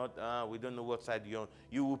whether or not we don't know what side you're on.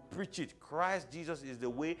 You will preach it. Christ Jesus is the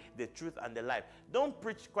way, the truth, and the life. Don't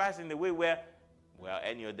preach Christ in the way where, well,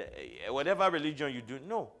 any other, whatever religion you do.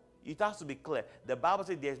 No. It has to be clear. The Bible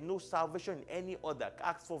says there's no salvation in any other.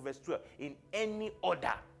 Acts 4 verse 12. In any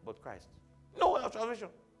other but Christ. No other salvation.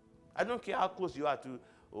 I don't care how close you are to,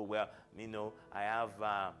 oh, well, you know, I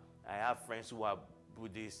have friends who are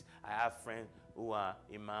Buddhists. I have friends who are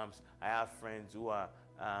imams. I have friends who are,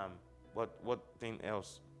 what thing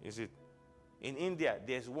else is it? In India,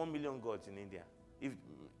 there's 1 million gods in India. If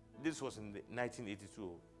this was in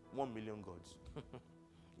 1982, 1 million gods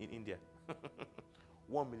in India.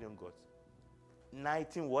 1 million gods.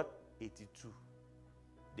 1982.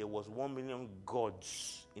 There was 1 million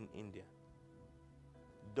gods in India.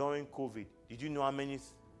 During COVID, did you know how many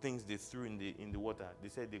things they threw in the water? They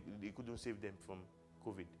said they couldn't save them from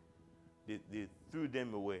COVID. They threw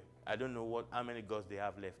them away. I don't know how many gods they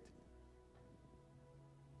have left.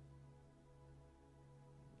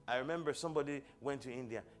 I remember somebody went to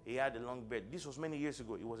India. He had a long beard. This was many years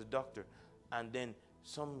ago. He was a doctor. And then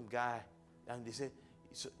some guy, and they said,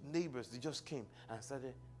 so neighbors, they just came and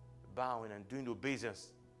started bowing and doing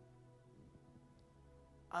obeisance.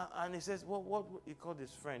 And he says, what he called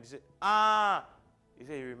his friend? He said, he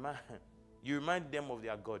said, you remind them of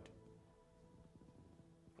their God.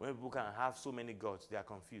 When people can have so many gods, they are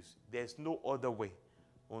confused. There's no other way,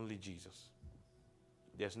 only Jesus.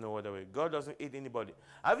 There's no other way. God doesn't hate anybody.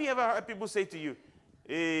 Have you ever heard people say to you,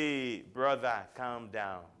 hey, brother, calm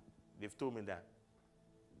down? They've told me that.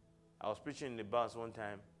 I was preaching in the bus one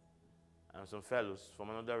time, And some fellows from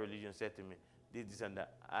another religion said to me, this and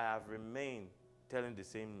that. I have remained telling the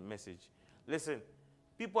same message. Listen,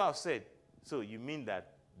 people have said, so you mean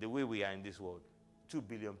that the way we are in this world, 2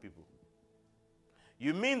 billion people.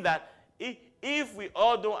 You mean that if we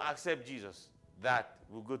all don't accept Jesus, that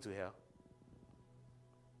we'll go to hell?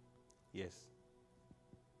 Yes.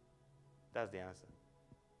 That's the answer.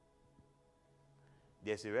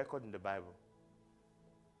 There's a record in the Bible.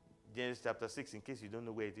 Genesis chapter 6, in case you don't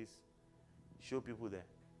know where it is. Show people there.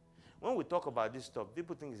 When we talk about this stuff,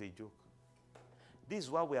 people think it's a joke. This is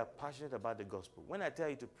why we are passionate about the gospel. When I tell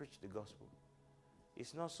you to preach the gospel,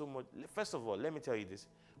 it's not so much. First of all, let me tell you this.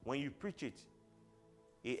 When you preach it,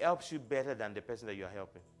 it helps you better than the person that you are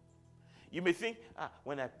helping. You may think,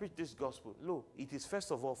 when I preach this gospel, no, it is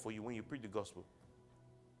first of all for you when you preach the gospel.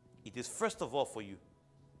 It is first of all for you.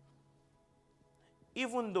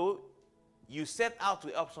 Even though you set out to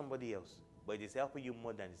help somebody else, but it is helping you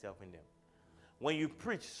more than it's helping them. When you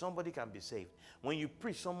preach, somebody can be saved. When you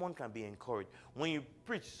preach, someone can be encouraged. When you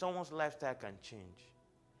preach, someone's lifestyle can change.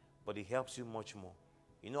 But it helps you much more.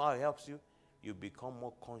 You know how it helps you? You become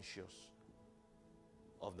more conscious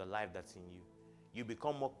of the life that's in you. You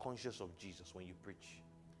become more conscious of Jesus when you preach.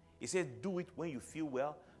 He said, do it when you feel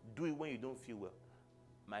well. Do it when you don't feel well.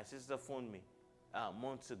 My sister phoned me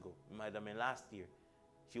months ago. It might have been last year.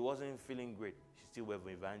 She wasn't feeling great. She still went for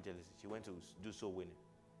evangelism. She went to do soul winning.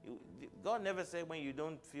 God never said when you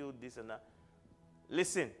don't feel this and that.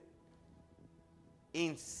 Listen,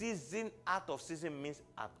 in season, out of season means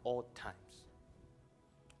at all times.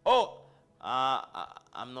 Oh,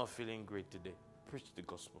 I'm not feeling great today. Preach the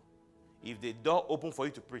gospel. If the door open for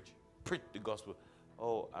you to preach, preach the gospel.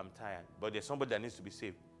 Oh, I'm tired. But there's somebody that needs to be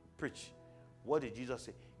saved. Preach. What did Jesus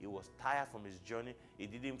say? He was tired from his journey. He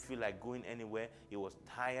didn't feel like going anywhere. He was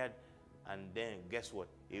tired. And then, guess what?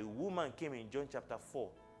 A woman came in John chapter 4.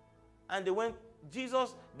 And they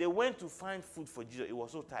went to find food for Jesus. He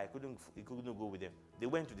was so tired, he couldn't go with them. They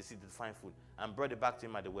went to the city to find food and brought it back to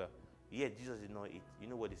him at the well. Yet Jesus did not eat. You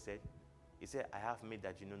know what he said? He said, I have made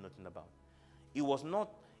that you know nothing about. He was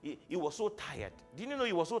so tired. Didn't you know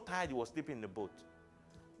he was so tired he was sleeping in the boat?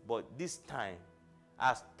 But this time,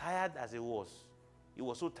 as tired as he was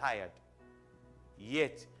so tired.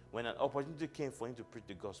 Yet, when an opportunity came for him to preach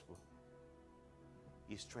the gospel,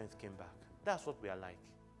 his strength came back. That's what we are like.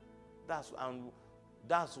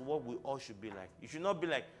 That's what we all should be like. You should not be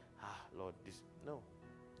like, Lord, this. No.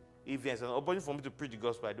 If there's an opportunity for me to preach the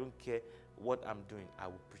gospel, I don't care what I'm doing. I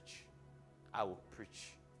will preach. I will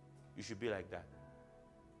preach. You should be like that.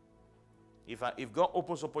 If God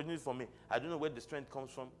opens opportunity for me, I don't know where the strength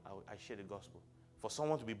comes from. I share the gospel. For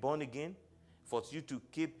someone to be born again, for you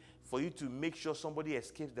to make sure somebody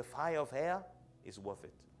escapes the fire of hell, is worth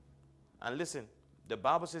it. And listen, the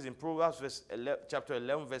Bible says in Proverbs chapter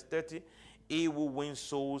 11, verse 30, he who wins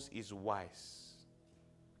souls is wise.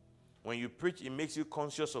 When you preach, it makes you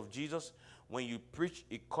conscious of Jesus. When you preach,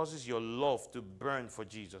 it causes your love to burn for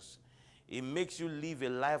Jesus. It makes you live a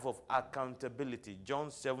life of accountability. John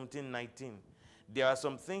 17:19. There are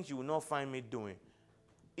some things you will not find me doing,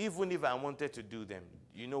 even if I wanted to do them.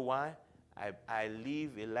 You know why? I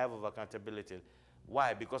live a life of accountability.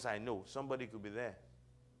 Why? Because I know somebody could be there.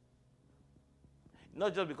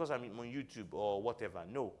 Not just because I'm on YouTube or whatever.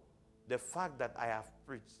 No. The fact that I have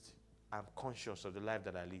preached, I'm conscious of the life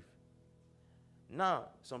that I live. Now,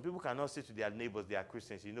 some people cannot say to their neighbors they are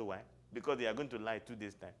Christians. You know why? Because they are going to lie 2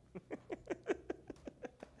 days' time.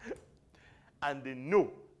 And they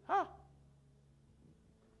know.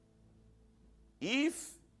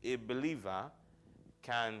 If a believer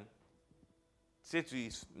can say to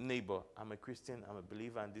his neighbor, I'm a Christian, I'm a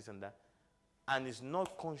believer, and this and that, and is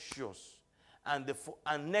not conscious, and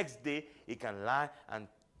next day he can lie and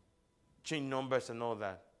change numbers and all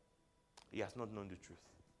that, he has not known the truth.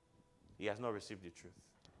 He has not received the truth.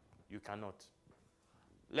 You cannot.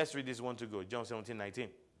 Let's read this one to go. John 17:19. And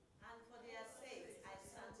for their sakes I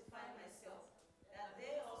sanctify myself, that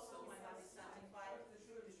they also might be sanctified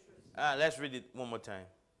through the truth. Let's read it one more time.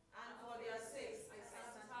 And for their sakes I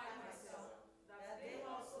sanctify myself, that they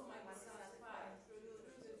also might be sanctified through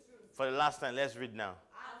the truth. For the last time, let's read now.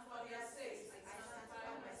 And for their sakes I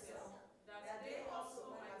sanctify myself, that they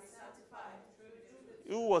also might be sanctified through the truth.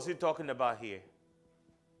 Who was he talking about here?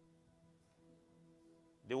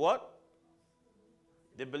 The what?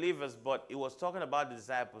 The believers, but he was talking about the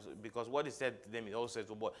disciples, because what he said to them, he also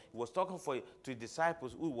said, but he was talking to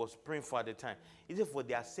disciples who he was praying for at the time. He said, for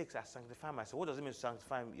their sakes I sanctify myself. What does it mean to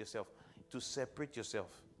sanctify yourself? To separate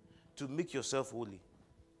yourself, to make yourself holy.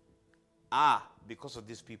 Because of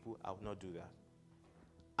these people, I will not do that.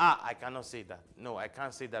 I cannot say that. No, I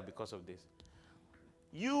can't say that because of this.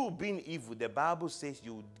 You being evil, the Bible says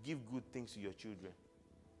you would give good things to your children.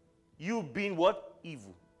 You being what?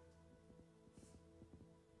 Evil.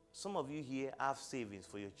 Some of you here have savings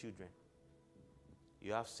for your children.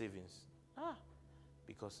 You have savings.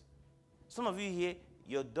 Because some of you here,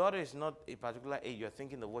 your daughter is not a particular age. You're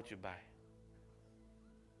thinking of what you buy.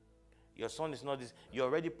 Your son is not this. You're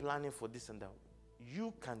already planning for this and that.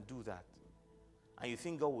 You can do that. And you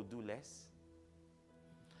think God will do less?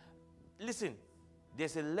 Listen,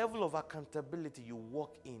 there's a level of accountability you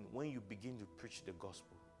walk in when you begin to preach the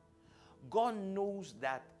gospel. God knows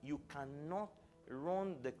that you cannot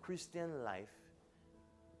run the Christian life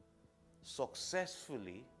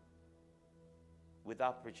successfully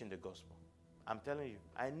without preaching the gospel. I'm telling you,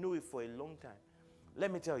 I know it for a long time.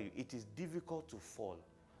 Let me tell you, it is difficult to fall.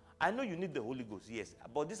 I know you need the Holy Ghost, yes,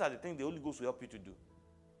 but these are the things the Holy Ghost will help you to do.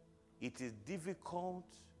 It is difficult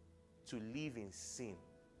to live in sin.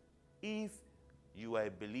 If you are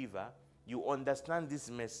a believer, you understand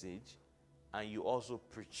this message, and you also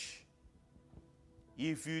preach.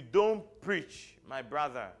 If you don't preach, my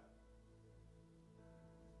brother,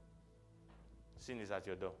 sin is at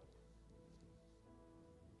your door.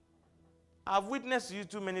 I've witnessed you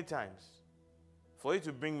too many times for you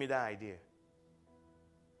to bring me that idea.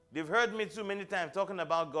 They've heard me too many times talking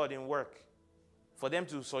about God in work for them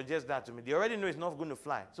to suggest that to me. They already know it's not going to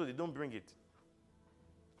fly, so they don't bring it.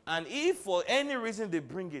 And if for any reason they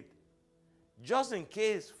bring it, just in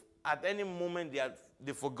case at any moment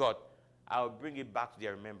they forgot, I'll bring it back to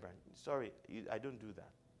their remembrance. Sorry, I don't do that.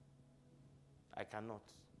 I cannot.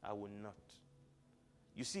 I will not.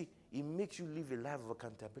 You see, it makes you live a life of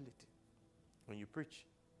accountability when you preach.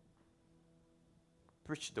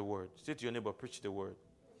 Preach the word. Say to your neighbor, preach the word.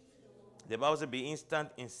 The Bible says, be instant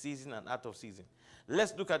in season and out of season.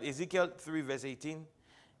 Let's look at Ezekiel 3 verse 18.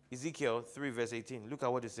 Ezekiel 3 verse 18. Look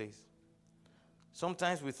at what it says.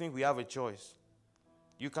 Sometimes we think we have a choice.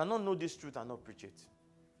 You cannot know this truth and not preach it.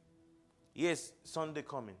 Yes, Sunday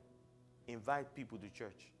coming. Invite people to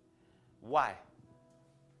church. Why?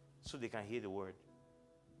 So they can hear the word.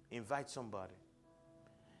 Invite somebody.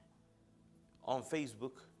 On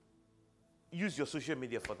Facebook, use your social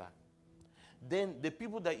media for that. Then the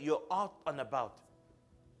people that you're out and about,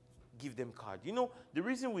 give them cards. You know, the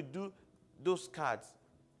reason we do those cards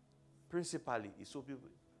principally is so people,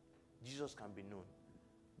 Jesus can be known.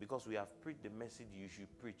 Because we have preached the message you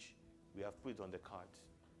should preach. We have put it on the cards.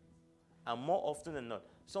 And more often than not,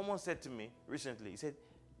 someone said to me recently, he said,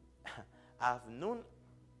 I've known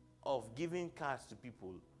of giving cards to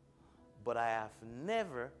people, but I have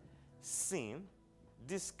never seen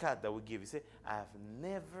this card that we give. He said, I have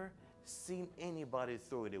never seen anybody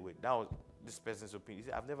throw it away. That was this person's opinion. He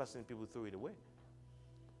said, I've never seen people throw it away.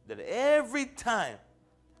 That every time,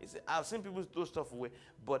 he said, I've seen people throw stuff away,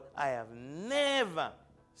 but I have never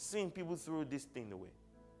seen people throw this thing away.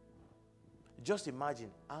 Just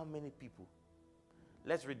imagine how many people.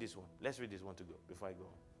 Let's read this one. Let's read this one to go before I go.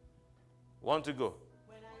 One to go.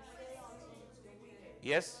 When I say unto the wicked,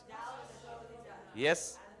 Yes. thou surely die.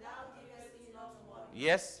 Yes. And thou givest me not one.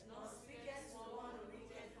 Yes. Nor speakest to one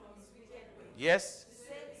wicked from his wicked way. Yes. To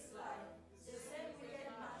save his life, the same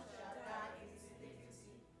wicked man shall die in his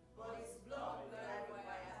iniquity, but his blood will I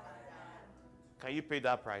require at thy hand. Can you pay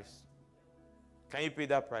that price? Can you pay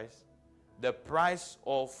that price? The price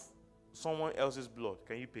of someone else's blood.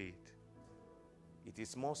 Can you pay it? It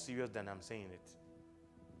is more serious than I'm saying it.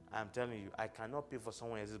 I'm telling you, I cannot pay for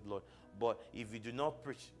someone else's blood. But if you do not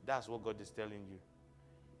preach, that's what God is telling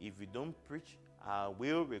you. If you don't preach, I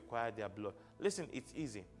will require their blood. Listen, it's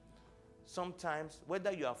easy. Sometimes,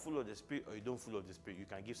 whether you are full of the Spirit or you don't full of the Spirit, you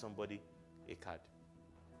can give somebody a card.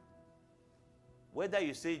 Whether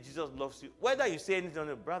you say Jesus loves you, whether you say anything,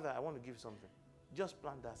 brother, I want to give something. Just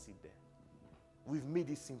plant that seed there. We've made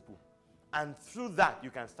it simple. And through that, you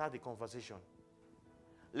can start the conversation.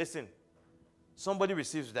 Listen, somebody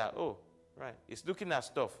receives that. Oh, right. It's looking at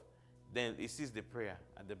stuff. Then it sees the prayer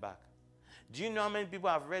at the back. Do you know how many people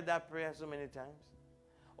have read that prayer so many times?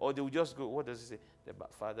 Or they will just go, what does it say?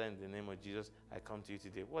 Father, in the name of Jesus, I come to you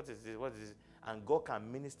today. What is this? What is this? And God can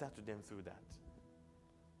minister to them through that.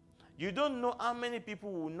 You don't know how many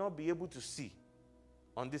people will not be able to see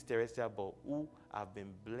on this terrestrial ball who have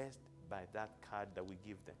been blessed by that card that we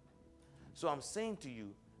give them. So I'm saying to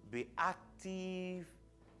you, be active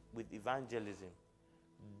with evangelism.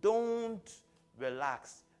 Don't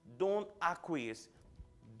relax. Don't acquiesce.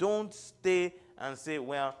 Don't stay and say,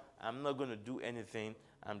 well, I'm not going to do anything.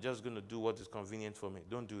 I'm just going to do what is convenient for me.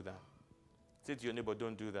 Don't do that. Say to your neighbor,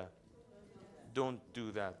 don't do that. Don't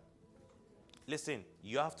do that. Listen,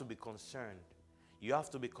 you have to be concerned. You have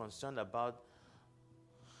to be concerned about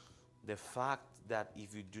The fact that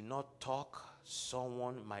if you do not talk,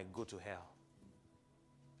 someone might go to hell.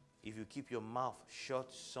 If you keep your mouth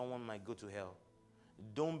shut, someone might go to hell.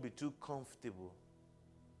 Don't be too comfortable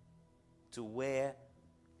to where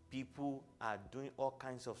people are doing all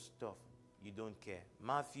kinds of stuff. You don't care.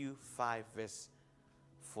 Matthew 5, verse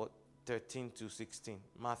 13 to 16.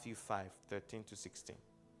 Matthew 5, 13 to 16.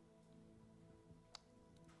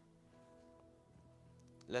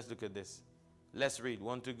 Let's look at this. Let's read.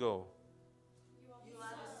 1 to go. You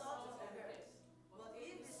are the salt of the earth. But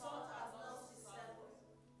if the salt has lost its savor,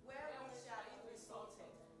 wherewith shall it be salted?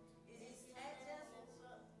 It is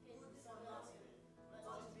henceforth good for nothing,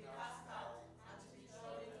 but to be cast out and to be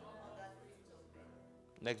trodden under the feet of men.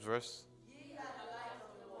 Next verse. Ye are the light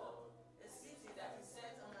of the world. A city that is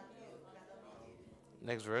set on an hill cannot be hidden.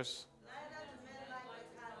 Next verse. Neither do men light a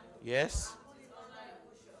candle Yes. and put it under a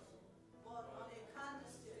bushel, but on a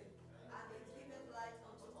candlestick, and it giveth light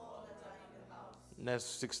unto all that are in the house.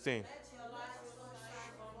 Next 16. Let your light so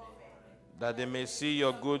shine before men, That they may see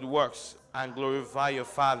your good works and glorify your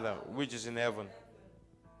Father which is in heaven.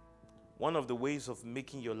 One of the ways of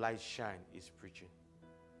making your light shine is preaching.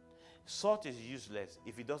 Salt is useless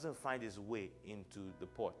if it doesn't find its way into the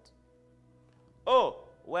pot. Oh,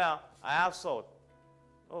 well, I have salt.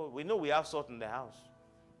 Oh, we know we have salt in the house.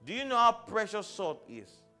 Do you know how precious salt is?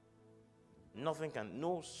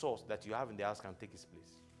 No salt that you have in the house can take its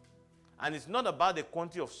place. And it's not about the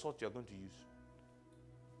quantity of salt you're going to use.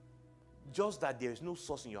 Just that there is no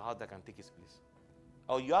sauce in your house that can take its place.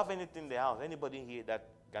 Or you have anything in the house, anybody in here that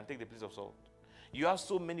can take the place of salt. You have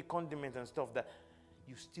so many condiments and stuff that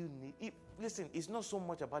you still need. Listen, it's not so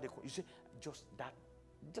much about you say, just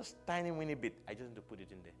tiny winny bit, I just need to put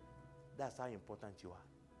it in there. That's how important you are.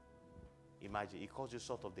 Imagine, it calls you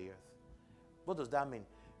salt of the earth. What does that mean?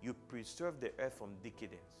 You preserve the earth from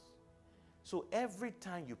decadence. So every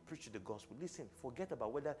time you preach the gospel, listen, forget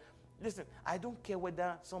about whether, listen, I don't care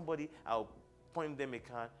whether somebody, I'll point them a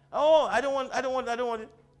card. Oh, I don't want it.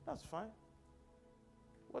 That's fine.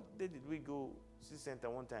 What day did we go see center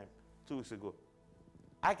one time? 2 weeks ago.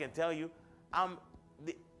 I can tell you,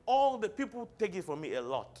 all the people take it from me a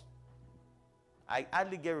lot. I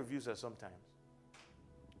hardly get reviews sometimes.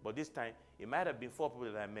 But this time, it might have been 4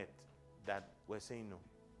 people that I met that were saying no.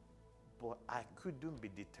 But I couldn't be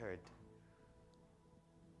deterred.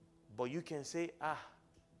 But you can say,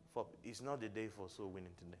 it's not the day for soul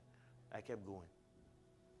winning today. I kept going.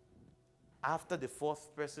 After the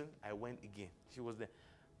 4th person, I went again. She was there.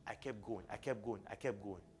 I kept going. I kept going. I kept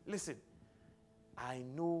going. Listen, I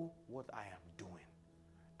know what I am doing.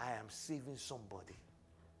 I am saving somebody.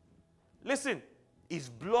 Listen, his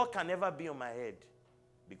blood can never be on my head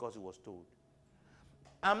because it was told.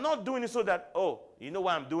 I'm not doing it so that, you know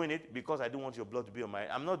why I'm doing it? Because I don't want your blood to be on my head.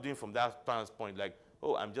 I'm not doing it from that point like,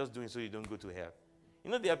 I'm just doing it so you don't go to hell.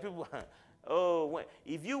 You know, there are people,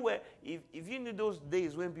 if you knew those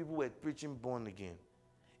days when people were preaching born again,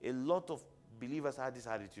 a lot of believers had this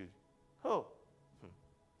attitude.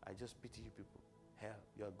 I just pity you people. Hell,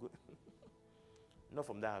 you're good. Not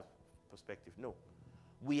from that perspective, no.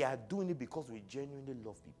 We are doing it because we genuinely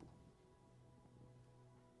love people.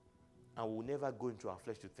 And we'll never go into our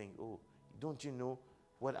flesh to think, don't you know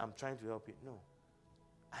what I'm trying to help you? No.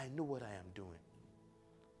 I know what I am doing.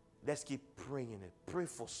 Let's keep praying it. Pray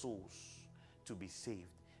for souls to be saved.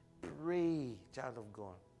 Pray, child of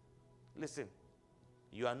God. Listen,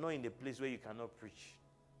 you are not in a place where you cannot preach.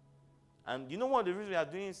 And you know what the reason we are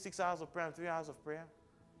doing 6 hours of prayer and 3 hours of prayer?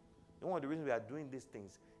 You know what the reason we are doing these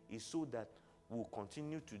things is so that we'll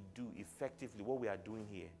continue to do effectively what we are doing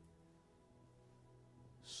here.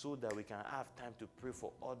 So that we can have time to pray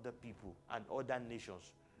for other people and other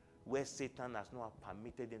nations where Satan has not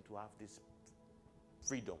permitted them to have this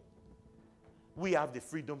freedom. We have the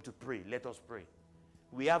freedom to pray. Let us pray.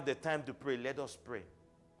 We have the time to pray. Let us pray.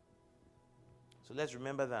 So let's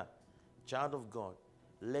remember that. Child of God,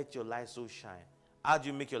 let your light so shine. How do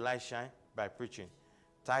you make your light shine? By preaching.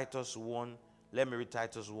 Titus 1. Let me read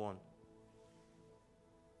Titus 1.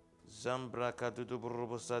 Titus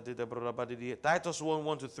 1,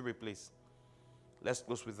 1-3, please. Let's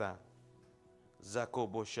close with that.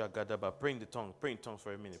 Pray in the tongue. Pray in tongues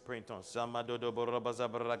for a minute. Pray in tongues.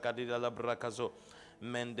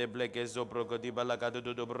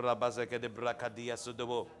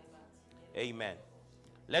 Amen.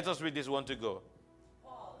 Let us read this one to go.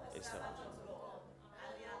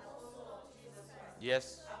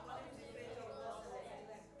 Yes.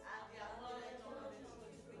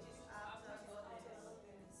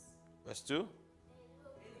 Verse 2.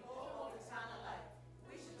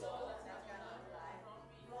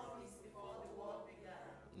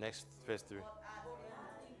 Next, verse 3.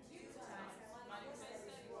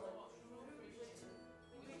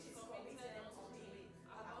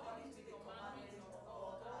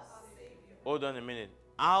 Hold on a minute.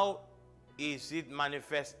 How is it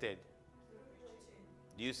manifested?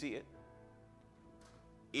 Do you see it?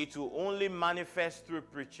 It will only manifest through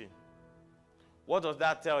preaching. What does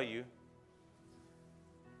that tell you?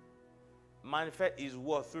 Manifest is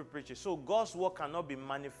word through preaching. So God's word cannot be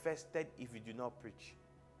manifested if you do not preach.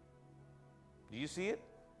 Do you see it?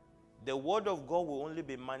 The word of God will only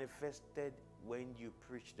be manifested when you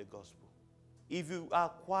preach the gospel. If you are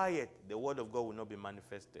quiet, the word of God will not be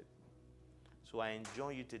manifested. So I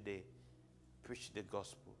enjoin you today, preach the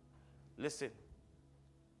gospel. Listen,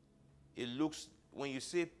 it looks, when you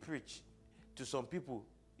say preach, to some people,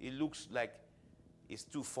 it looks like it's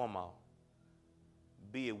too formal.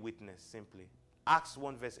 Be a witness, simply. Acts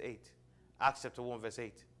 1 verse 8. Acts chapter 1 verse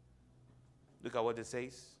 8. Look at what it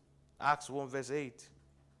says. Acts 1 verse 8.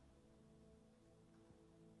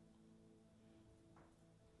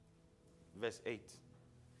 Verse 8.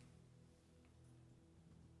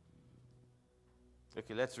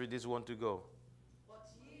 Okay, let's read this one to go. But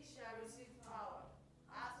ye shall receive power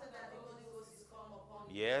after that the Holy Ghost is come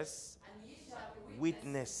upon you. Yes. And ye shall be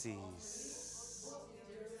Witnesses. both in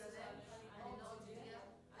Jerusalem and in all Judea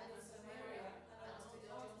and in Samaria and unto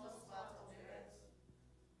the uttermost part of the earth.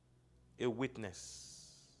 A witness.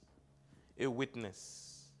 A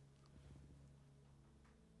witness.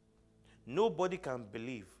 Nobody can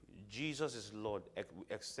believe Jesus is Lord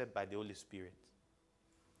except by the Holy Spirit.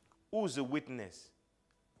 Who's a witness?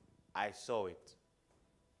 I saw it.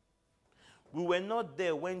 We were not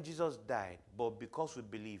there when Jesus died, but because we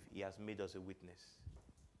believe, he has made us a witness.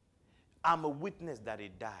 I'm a witness that he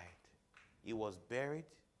died. He was buried.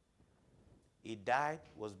 He died,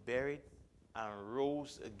 was buried, and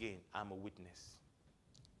rose again. I'm a witness.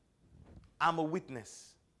 I'm a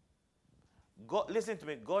witness. God, listen to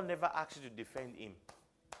me. God never asked you to defend him.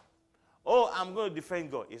 Oh, I'm going to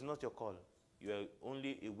defend God. It's not your call. You are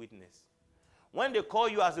only a witness. When they call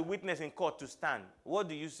you as a witness in court to stand, what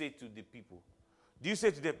do you say to the people? Do you say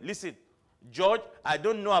to them, listen, Judge, I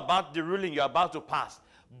don't know about the ruling you're about to pass,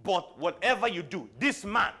 but whatever you do, this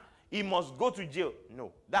man, he must go to jail.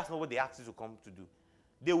 No, that's not what they asked you to come to do.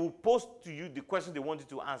 They will pose to you the question they want you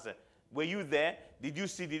to answer. Were you there? Did you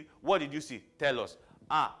see this? What did you see? Tell us.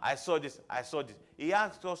 I saw this. I saw this. He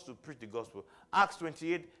asked us to preach the gospel. Acts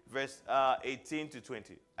 28, verse 18 to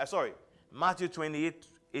 20. Matthew 28,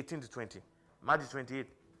 18 to 20. Matthew 28.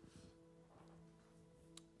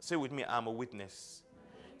 Say with me, I'm a witness.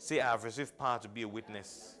 Say, I have received power to be a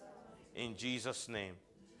witness. In Jesus' name.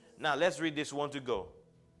 Now, let's read this one to go.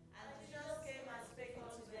 And Jesus came and spake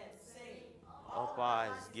unto them, saying, All power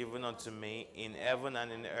is given unto me in heaven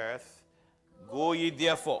and in earth. Go ye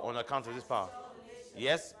therefore on account of this power.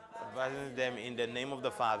 Yes, baptizing them in the name of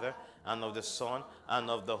the Father and of the Son and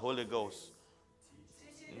of the Holy Ghost.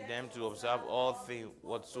 Them to observe all things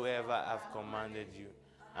whatsoever I have commanded you.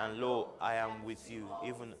 And lo, I am with you,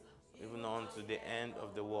 even unto the end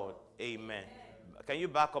of the world. Amen. Can you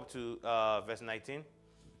back up to verse 19?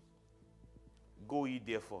 Go ye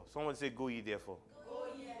therefore. Someone say, go ye therefore. Go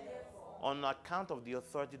ye therefore. On account of the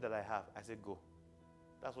authority that I have, I said, go.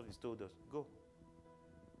 That's what he's told us. Go.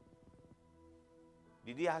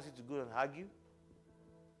 Did he ask you to go and argue?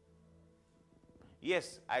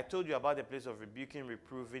 Yes, I told you about the place of rebuking,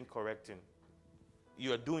 reproving, correcting.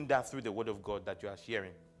 You are doing that through the word of God that you are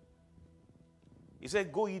sharing. He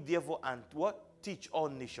said, go ye therefore and what? Teach all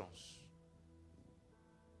nations.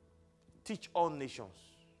 Teach all nations.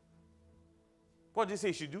 What did he say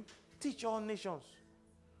you should do? Teach all nations.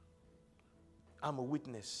 I'm a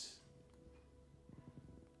witness.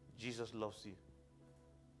 Jesus loves you.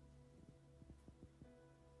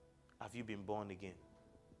 Have you been born again?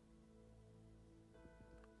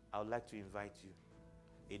 I would like to invite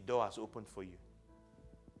you. A door has opened for you.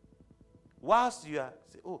 Whilst you are,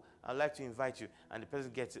 say, oh, I'd like to invite you, and the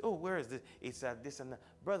person gets it, oh, where is this? It's at this and that.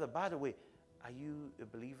 Brother, by the way, are you a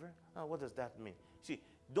believer? Oh, what does that mean? See,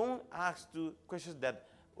 don't ask questions that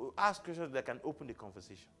can open the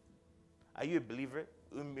conversation. Are you a believer?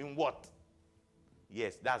 In what?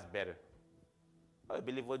 Yes, that's better. I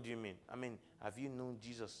believe, what do you mean? I mean, have you known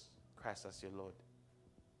Jesus Christ as your Lord?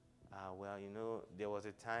 Well, you know, there was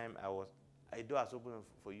a time a door has opened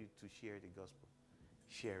for you to share the gospel.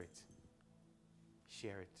 Share it.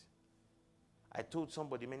 Share it. I told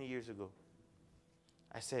somebody many years ago,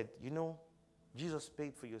 I said, you know, Jesus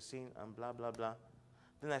paid for your sin and blah, blah, blah.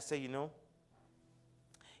 Then I said, you know,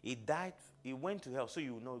 he died, he went to hell, so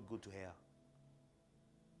you will not go to hell.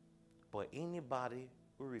 But anybody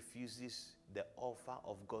who refuses the offer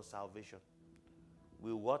of God's salvation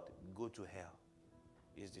will what? Go to hell.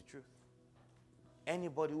 Is the truth.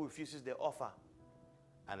 Anybody who refuses the offer,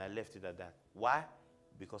 and I left it at that. Why?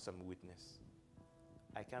 because I'm a witness.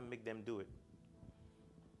 I can't make them do it.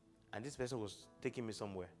 And this person was taking me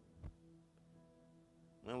somewhere.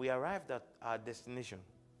 When we arrived at our destination,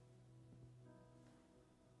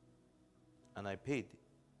 and I paid,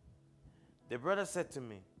 the brother said to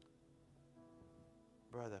me,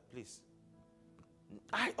 brother, please.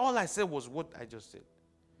 All I said was what I just said.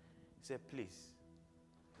 He said, please,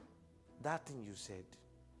 that thing you said,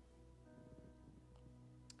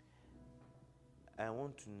 I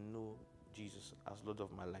want to know Jesus as Lord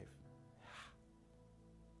of my life.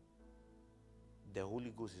 The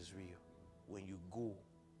Holy Ghost is real. When you go,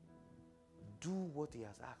 do what he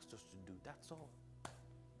has asked us to do. That's all.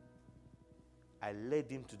 I led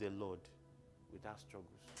him to the Lord without struggles.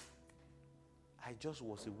 I just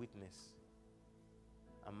was a witness.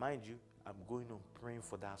 And mind you, I'm going on praying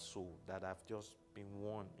for that soul that I've just been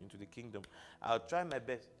won into the kingdom. I'll try my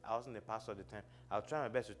best. I wasn't a pastor at the time. I'll try my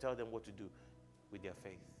best to tell them what to do with their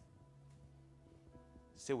faith.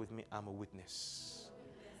 Say with me, I'm a witness.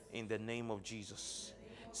 In the name of Jesus.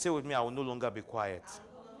 Say with me, I will no longer be quiet.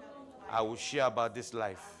 I will share about this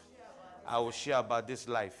life. I will share about this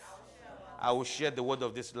life. I will share the word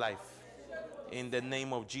of this life. In the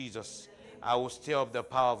name of Jesus. I will stir up the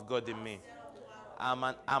power of God in me.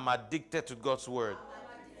 I'm addicted to God's word.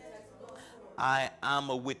 I am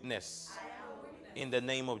a witness. In the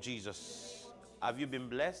name of Jesus. Have you been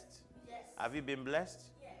blessed? Yes. Have you been blessed?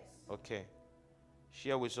 Yes. Okay.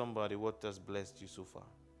 Share with somebody what has blessed you so far.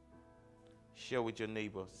 Share with your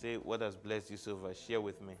neighbor. Say, what has blessed you so far? Share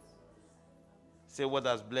with me. Say, what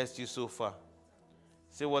has blessed you so far?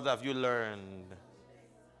 Say, what have you learned?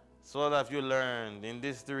 So what have you learned in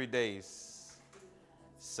these 3 days?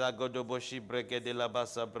 Let's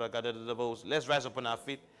rise up on our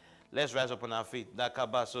feet. Let's rise up on our feet. I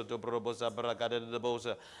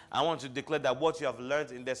want to declare that what you have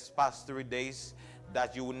learned in this past 3 days,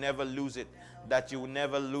 that you will never lose it. That you will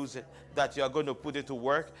never lose it. That you are going to put it to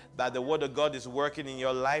work. That the word of God is working in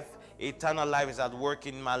your life. Eternal life is at work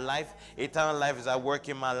in my life. Eternal life is at work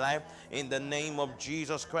in my life. In the name of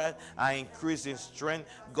Jesus Christ, I increase in strength.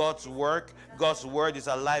 God's word is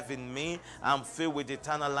alive in me. I'm filled with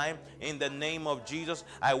eternal life. In the name of Jesus,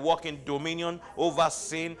 I walk in dominion over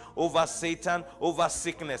sin, over Satan, over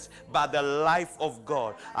sickness. By the life of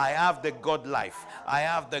God, I have the God life. I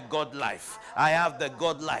have the God life. I have the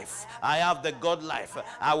God life. I have the God life.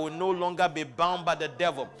 I will no longer be bound by the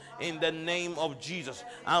devil. In the name of Jesus.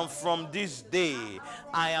 And from this day,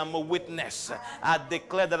 I am a witness. I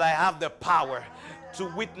declare that I have the power to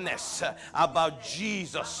witness about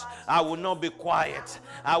Jesus. I will not be quiet.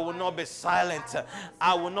 I will not be silent.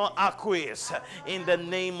 I will not acquiesce. In the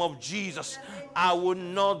name of Jesus, I will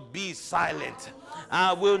not be silent.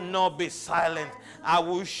 I will not be silent. I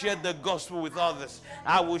will share the gospel with others.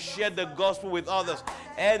 I will share the gospel with others.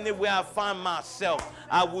 Anywhere I find myself,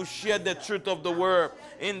 I will share the truth of the word.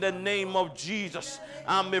 In the name of Jesus,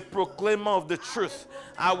 I'm a proclaimer of the truth.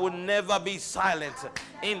 I will never be silent.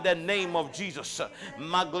 In the name of Jesus.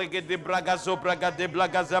 Come on.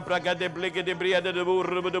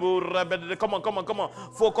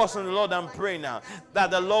 Focus on the Lord and pray now.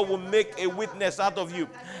 That the Lord will make a witness out of you.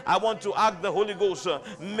 I want to ask the Holy Ghost,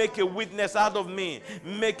 make a witness out of me.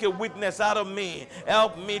 Make a witness out of me.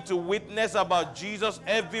 Help me to witness about Jesus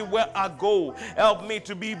everywhere I go. Help me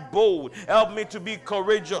to be bold. Help me to be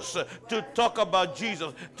courageous. To talk about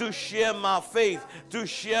Jesus. To share my faith. To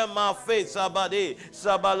share my faith. Sabade.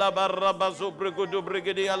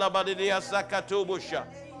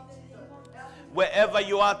 Wherever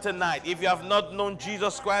you are tonight, if you have not known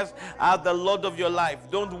Jesus Christ as the Lord of your life,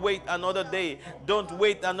 don't wait another day. Don't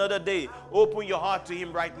wait another day. Open your heart to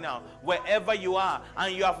him right now. Wherever you are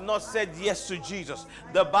and you have not said yes to Jesus,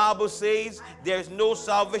 the Bible says there is no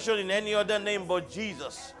salvation in any other name but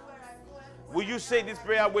Jesus. Will you say this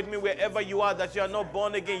prayer with me wherever you are, that you are not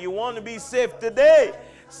born again? You want to be saved today?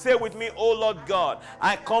 Say with me, oh Lord God,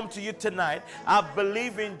 I come to you tonight. I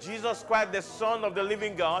believe in Jesus Christ, the Son of the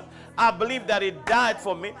living God. I believe that he died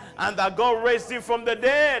for me and that God raised him from the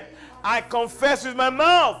dead. I confess with my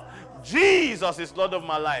mouth, Jesus is Lord of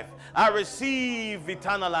my life. I receive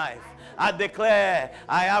eternal life. I declare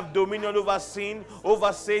I have dominion over sin,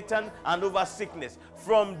 over Satan, and over sickness.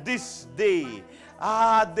 From this day,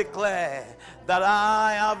 I declare that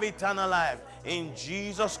I have eternal life. In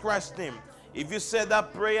Jesus Christ's name. If you said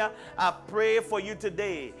that prayer, I pray for you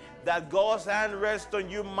today that God's hand rests on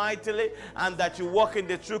you mightily, and that you walk in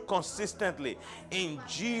the truth consistently. In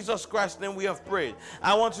Jesus Christ's name we have prayed.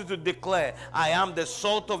 I want you to declare, I am the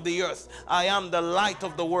salt of the earth. I am the light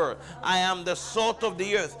of the world. I am the salt of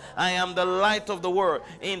the earth. I am the light of the world.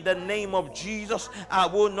 In the name of Jesus, I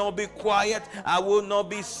will not be quiet. I will not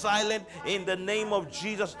be silent. In the name of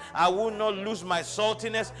Jesus, I will not lose my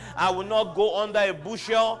saltiness. I will not go under a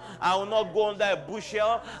bushel. I will not go under a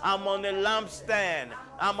bushel. I'm on a lampstand.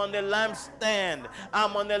 I'm on the lampstand.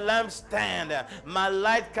 I'm on the lampstand. My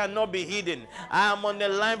light cannot be hidden. I am on the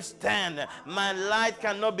lampstand. My light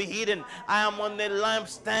cannot be hidden. I am on the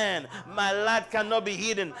lampstand. My light cannot be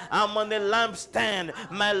hidden. I'm on the lampstand.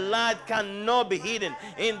 My light cannot be hidden.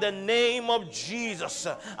 In the name of Jesus,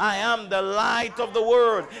 I am the light of the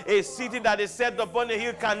world. A city that is set upon a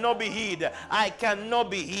hill cannot be hid. I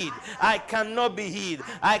cannot be hid. I cannot be hid.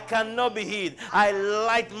 I cannot be hid. I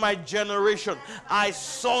light my generation. I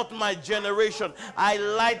salt my generation. I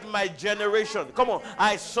light my generation. Come on.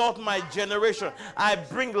 I salt my generation. I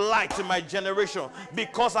bring light to my generation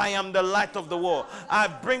because I am the light of the world. I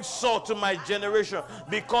bring salt to my generation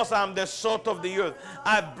because I am the salt of the earth.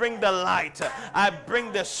 I bring the light. I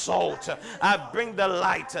bring the salt. I bring the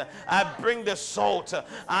light. I bring the salt.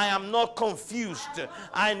 I am not confused.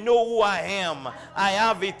 I know who I am. I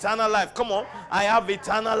have eternal life. Come on. I have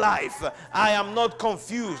eternal life. I am not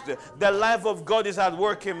confused. The life of God is at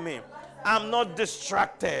work in me. I'm not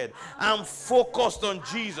distracted. I'm focused on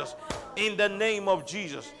Jesus. In the name of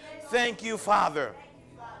Jesus. Thank you, Father.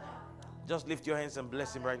 Just lift your hands and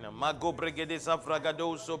bless him right now. Mago bregede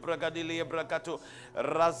safragado so bragadile brakato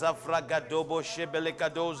raza fragadobo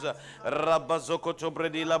shebelekadoza rabazoko to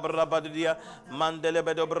bredila brabadia mandele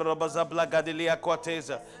bedo brabaza blagadilia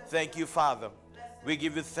quateza. Thank you, Father. We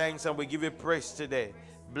give you thanks and we give you praise today.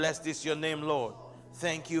 Blessed is your name, Lord.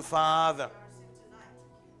 Thank you, Father.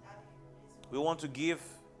 We want to give.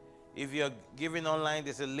 If you're giving online,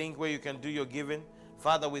 there's a link where you can do your giving.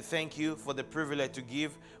 Father, we thank you for the privilege to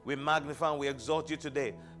give. We magnify and we exalt you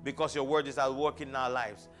today because your word is at work in our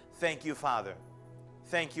lives. Thank you, Father.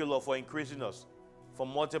 Thank you, Lord, for increasing us, for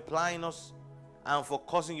multiplying us, and for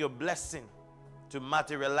causing your blessing to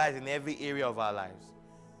materialize in every area of our lives.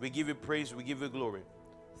 We give you praise. We give you glory.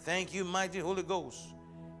 Thank you, mighty Holy Ghost.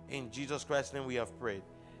 In Jesus Christ's name we have prayed.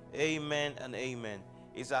 Amen and amen.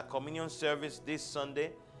 It's our communion service this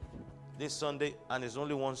Sunday, and there's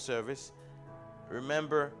only one service.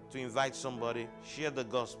 Remember to invite somebody, share the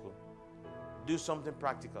gospel, do something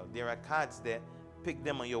practical. There are cards there. Pick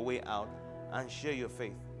them on your way out and share your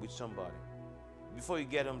faith with somebody. Before you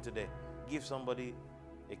get home today, give somebody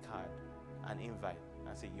a card, an invite,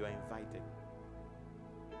 and say, you are invited.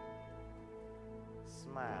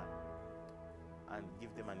 Smile and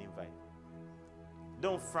give them an invite.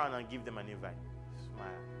 Don't frown and give them an invite. Smile.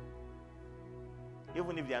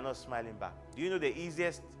 Even if they are not smiling back. Do you know the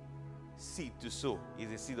easiest seed to sow is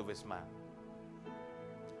the seed of a smile?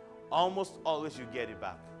 Almost always you get it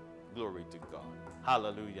back. Glory to God.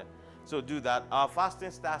 Hallelujah. So do that. Our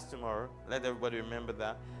fasting starts tomorrow. Let everybody remember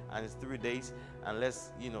that. And it's 3 days. And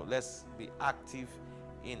let's be active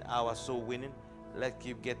in our soul winning. Let's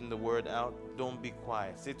keep getting the word out. Don't be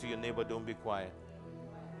quiet. Say to your neighbor, don't be quiet.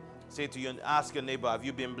 Say to you, ask your neighbor, have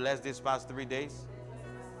you been blessed this past 3 days?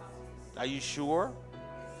 Are you sure?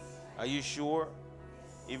 Are you sure?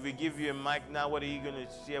 If we give you a mic now, what are you going to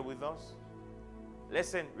share with us?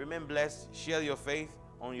 Listen, remain blessed. Share your faith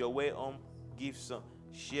on your way home.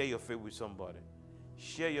 Share your faith with somebody.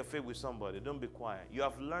 Share your faith with somebody. Don't be quiet. You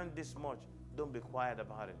have learned this much. Don't be quiet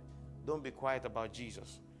about it. Don't be quiet about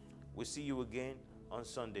Jesus. We'll see you again on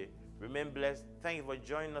Sunday. Remain blessed. Thank you for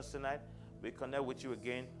joining us tonight. We'll connect with you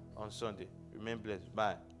again on Sunday. Remain blessed.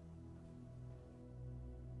 Bye.